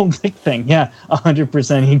 because the whole big thing. Yeah,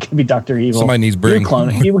 100%. He could be Dr. Evil. Somebody needs bring.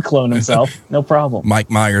 He would clone himself. No problem. Mike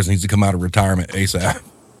Myers needs to come out of retirement ASAP.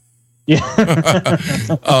 Yeah.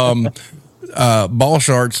 Ball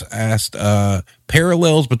Sharks asked,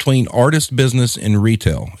 parallels between artist business and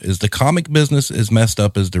retail. Is the comic business as messed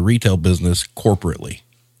up as the retail business corporately?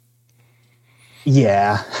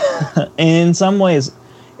 Yeah, in some ways,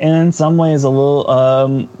 a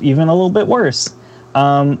little, even a little bit worse.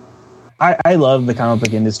 I love the comic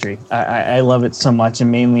book industry. I love it so much, and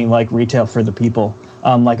mainly like retail for the people.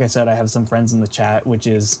 Like I said, I have some friends in the chat, which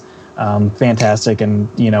is fantastic, and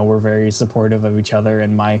we're very supportive of each other.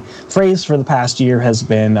 And my phrase for the past year has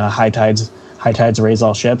been high tides raise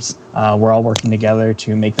all ships. We're all working together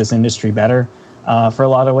to make this industry better for a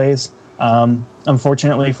lot of ways.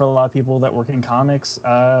 Unfortunately, for a lot of people that work in comics,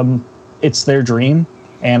 it's their dream,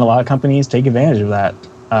 and a lot of companies take advantage of that.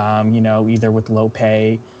 Either with low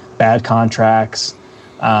pay, bad contracts,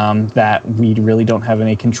 that we really don't have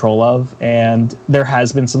any control of. And there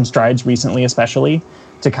has been some strides recently, especially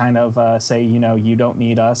to kind of say, you don't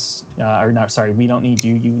need us, we don't need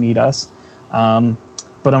you, you need us.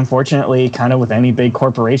 But unfortunately, kind of with any big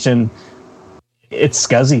corporation, it's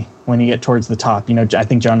scuzzy when you get towards the top. I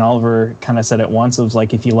think John Oliver kind of said it once. It was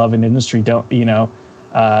like, if you love an industry, don't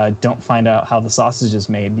find out how the sausage is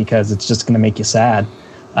made, because it's just going to make you sad.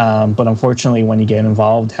 But unfortunately, when you get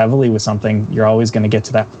involved heavily with something, you're always going to get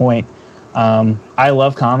to that point. I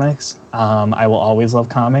love comics. I will always love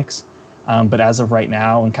comics. But as of right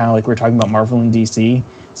now, and kind of like we're talking about Marvel and DC,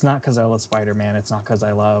 it's not because I love Spider-Man. It's not because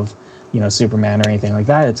I love, Superman or anything like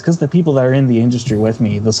that. It's because the people that are in the industry with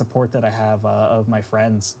me, the support that I have of my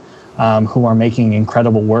friends who are making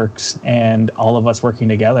incredible works, and all of us working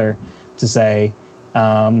together to say,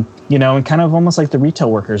 and kind of almost like the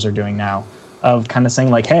retail workers are doing now, of kind of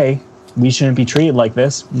saying like, hey, we shouldn't be treated like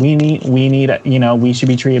this. We should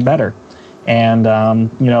be treated better. And,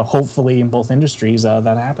 hopefully in both industries, that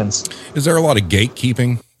happens. Is there a lot of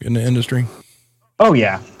gatekeeping in the industry? Oh,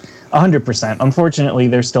 yeah, 100%. Unfortunately,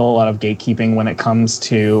 there's still a lot of gatekeeping when it comes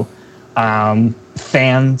to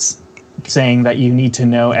fans saying that you need to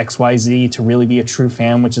know XYZ to really be a true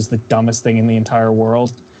fan, which is the dumbest thing in the entire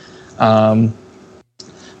world.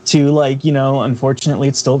 Unfortunately,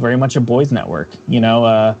 it's still very much a boys' network.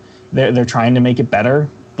 They're trying to make it better,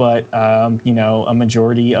 but a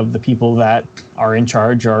majority of the people that are in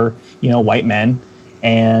charge are white men,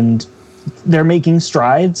 and they're making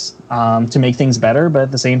strides to make things better. But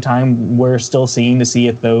at the same time, we're still seeing to see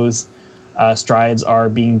if those strides are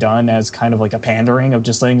being done as kind of like a pandering of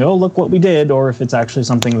just saying, oh, look what we did, or if it's actually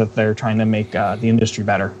something that they're trying to make the industry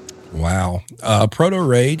better. Wow. Proto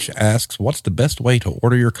Rage asks, what's the best way to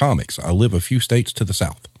order your comics? I live a few states to the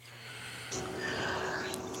south.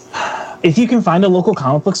 If you can find a local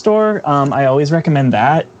comic book store, I always recommend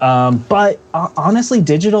that. But honestly,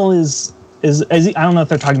 digital is I don't know if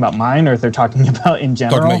they're talking about mine or if they're talking about in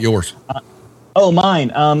general. Talking about yours.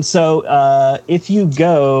 Mine. So if you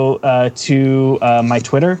go to my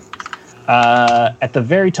Twitter, at the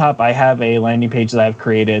very top, I have a landing page that I've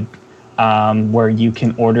created where you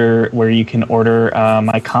can order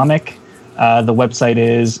my comic. The website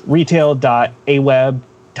is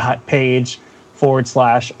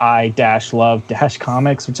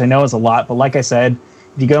retail.aweb.page/I-love-comics, which I know is a lot, but like I said,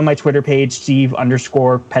 if you go to my Twitter page,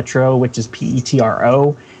 Steve_Petro, which is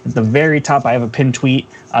Petro, at the very top I have a pinned tweet.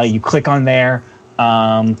 You click on there,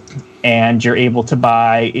 and you're able to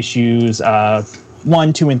buy issues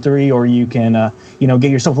 1, 2, and 3, or you can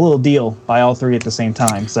get yourself a little deal, buy all 3 at the same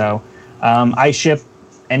time. So I ship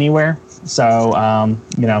anywhere, so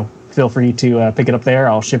feel free to pick it up there.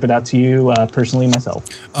 I'll ship it out to you personally myself.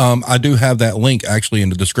 I do have that link actually in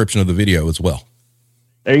the description of the video as well.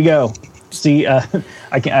 There you go. See, I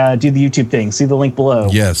can do the YouTube thing. See the link below.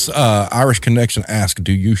 Yes. Irish Connection asks,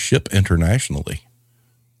 do you ship internationally?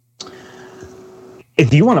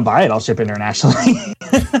 If you want to buy it, I'll ship internationally.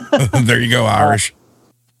 There you go, Irish.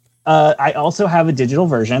 I also have a digital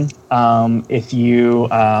version. If you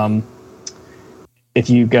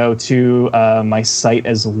go to my site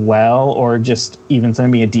as well, or just even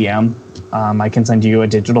send me a DM, I can send you a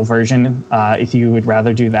digital version if you would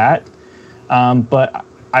rather do that. But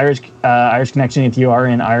Irish Connection, if you are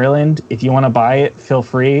in Ireland, if you want to buy it, feel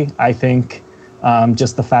free. I think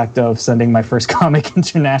just the fact of sending my first comic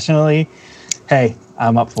internationally, hey,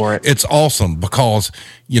 I'm up for it. It's awesome because,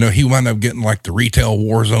 he wound up getting like the Retail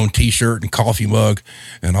Warzone t-shirt and coffee mug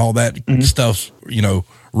and all that stuff,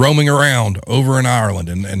 roaming around over in Ireland.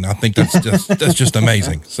 And I think that's just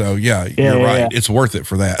amazing. So you're right. Yeah. It's worth it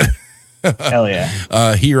for that. Hell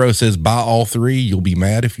yeah. Hero says, buy all 3. You'll be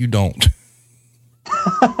mad if you don't.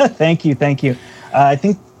 Thank you. I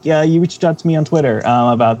think you reached out to me on Twitter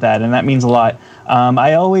about that, and that means a lot.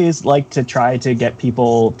 I always like to try to get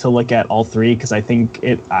people to look at all 3 because I think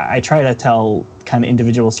I try to tell kind of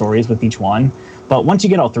individual stories with each one. But once you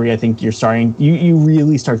get all 3, I think you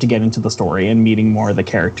really start to get into the story and meeting more of the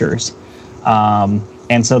characters.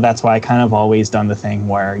 And so that's why I kind of always done the thing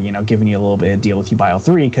where, giving you a little bit of deal if you buy all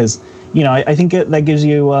 3 because, I think that gives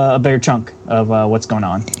you a better chunk of what's going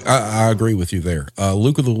on. I agree with you there.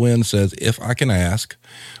 Luke of the Wind says, if I can ask,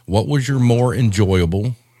 what was your more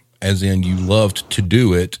enjoyable, as in you loved to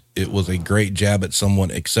do it, it was a great jab at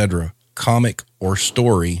someone, etc., comic or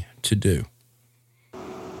story to do?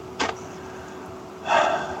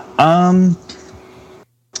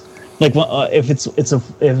 If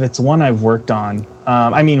it's one I've worked on,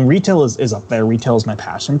 retail is up there. Retail is my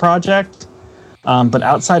passion project. But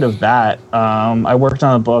outside of that, I worked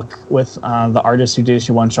on a book with the artist who did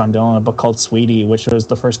issue 1, Sean Dillon, a book called Sweetie, which was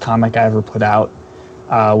the first comic I ever put out,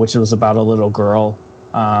 which was about a little girl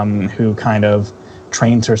who kind of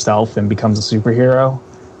trains herself and becomes a superhero,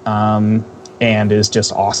 and is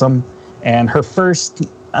just awesome. And the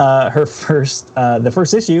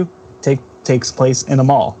first issue takes place in a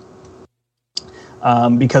mall,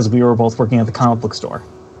 because we were both working at the comic book store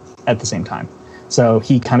at the same time. So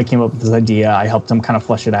he kind of came up with this idea. I helped him kind of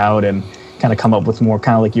flesh it out and kind of come up with more,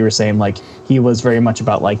 kind of like you were saying, like he was very much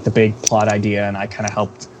about like the big plot idea, and I kind of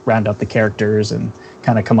helped round up the characters and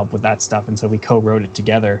kind of come up with that stuff. And so we co-wrote it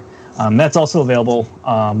together. That's also available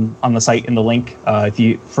on the site in the link. If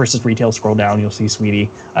you first is retail, scroll down, you'll see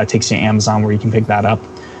Sweetie. It takes you to Amazon where you can pick that up.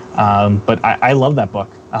 But I love that book,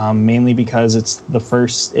 mainly because it's the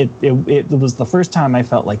first. It was the first time I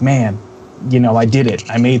felt like, man, I did it.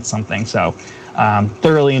 I made something. So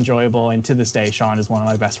thoroughly enjoyable. And to this day, Sean is one of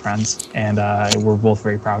my best friends, and we're both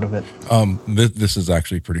very proud of it. This is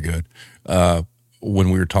actually pretty good. When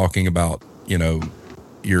we were talking about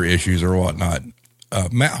your issues or whatnot,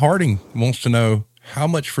 Matt Harding wants to know how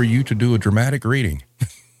much for you to do a dramatic reading.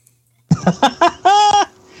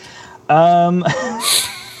 I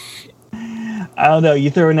don't know. You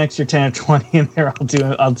throw an extra 10 or 20 in there,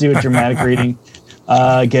 I'll do a dramatic reading.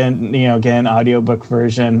 Again, audiobook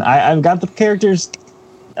version. I've got the characters,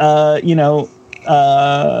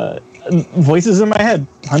 voices in my head,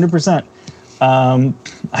 100%. I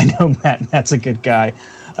know Matt's a good guy.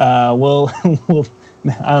 We'll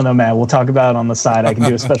I don't know, Matt. We'll talk about it on the side. I can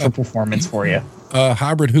do a special performance for you.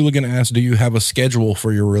 Hybrid Hooligan asks, do you have a schedule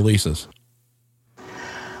for your releases?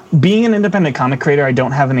 Being an independent comic creator, I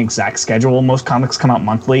don't have an exact schedule. Most comics come out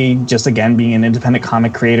monthly. Just again, being an independent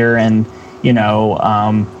comic creator and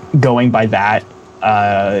going by that,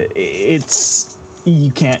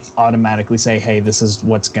 you can't automatically say, hey, this is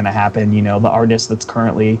what's going to happen. The artist that's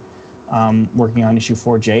currently working on issue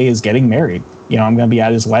 4J is getting married. I'm going to be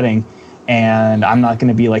at his wedding, and I'm not going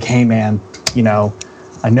to be like, hey, man,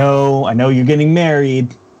 I know you're getting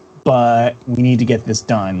married, but we need to get this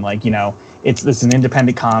done. It's an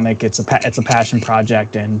independent comic. It's a passion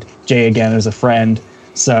project, and Jay again is a friend.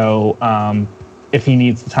 So if he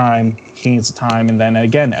needs the time, he needs the time. And then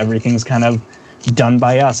again, everything's kind of done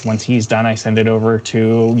by us. Once he's done, I send it over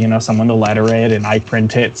to someone to letter it, and I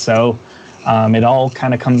print it. So it all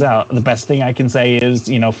kind of comes out. The best thing I can say is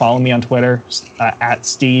follow me on Twitter at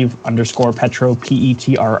Steve_Petro Petro.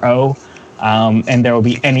 And there will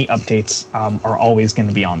be any updates are always going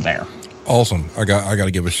to be on there. Awesome. I got to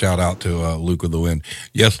give a shout out to Luke of the Wind.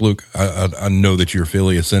 Yes, Luke, I know that you're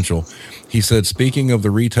Philly Essential. He said, speaking of the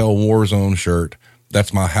Retail Warzone shirt,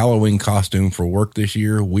 that's my Halloween costume for work this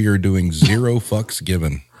year. We are doing 0 fucks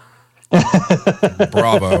given.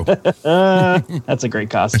 Bravo. That's a great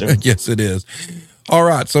costume. Yes, it is. All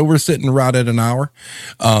right. So we're sitting right at an hour.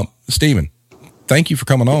 Steven, thank you for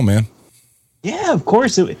coming on, man. Yeah, of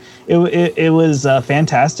course. It was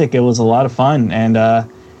fantastic. It was a lot of fun, and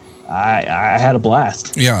I had a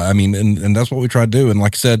blast. Yeah, I mean, and that's what we try to do. And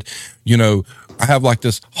like I said, you know, I have like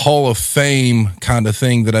this Hall of Fame kind of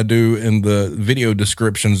thing that I do in the video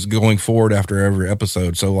descriptions going forward after every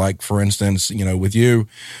episode. So like, for instance, you know, with you,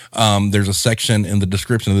 there's a section in the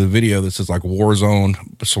description of the video that says like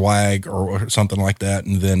Warzone swag or something like that.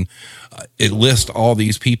 And then it lists all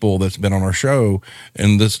these people that's been on our show,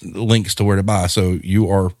 and this links to where to buy. So you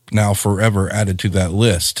are now forever added to that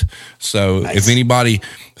list. So nice. If anybody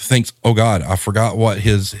thinks, oh God, I forgot what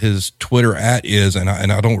his Twitter @ is, and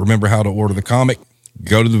I don't remember how to order the comic,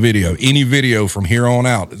 go to the video. Any video from here on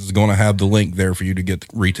out is going to have the link there for you to get the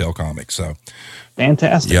retail comics. So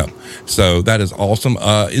fantastic. Yeah. So that is awesome.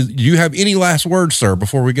 Do you have any last words, sir,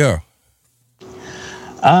 before we go?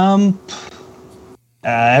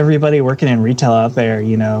 Everybody working in retail out there,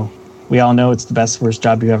 you know, we all know it's the best, worst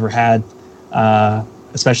job you've ever had.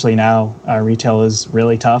 Especially now, retail is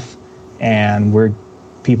really tough, and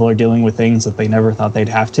people are dealing with things that they never thought they'd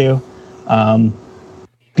have to.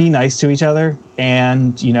 Be nice to each other,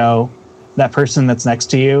 and, you know, that person that's next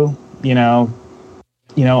to you, you know,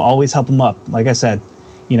 always help them up. Like I said,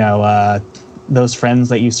 you know, those friends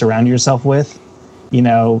that you surround yourself with, you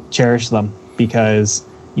know, cherish them, because,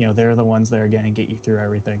 you know, they're the ones that are going to get you through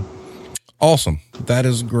everything. Awesome. That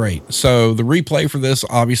is great. So the replay for this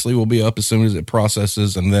obviously will be up as soon as it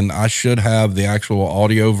processes, and then I should have the actual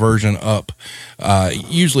audio version up.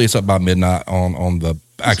 Usually it's up by midnight on the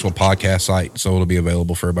actual podcast site, so it'll be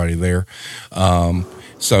available for everybody there.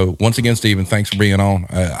 So once again, Steven, thanks for being on.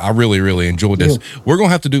 I really, really enjoyed this. We're going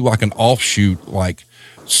to have to do like an offshoot, like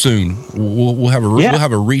soon. We'll have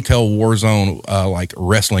a Retail Warzone like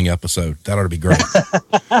wrestling episode. That ought to be great.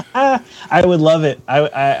 I would love it.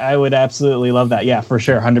 I would absolutely love that. Yeah, for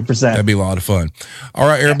sure. 100%. That'd be a lot of fun. All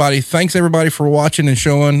right, everybody. Yeah. Thanks everybody for watching and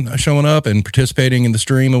showing up and participating in the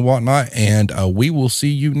stream and whatnot. And we will see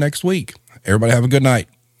you next week. Everybody have a good night.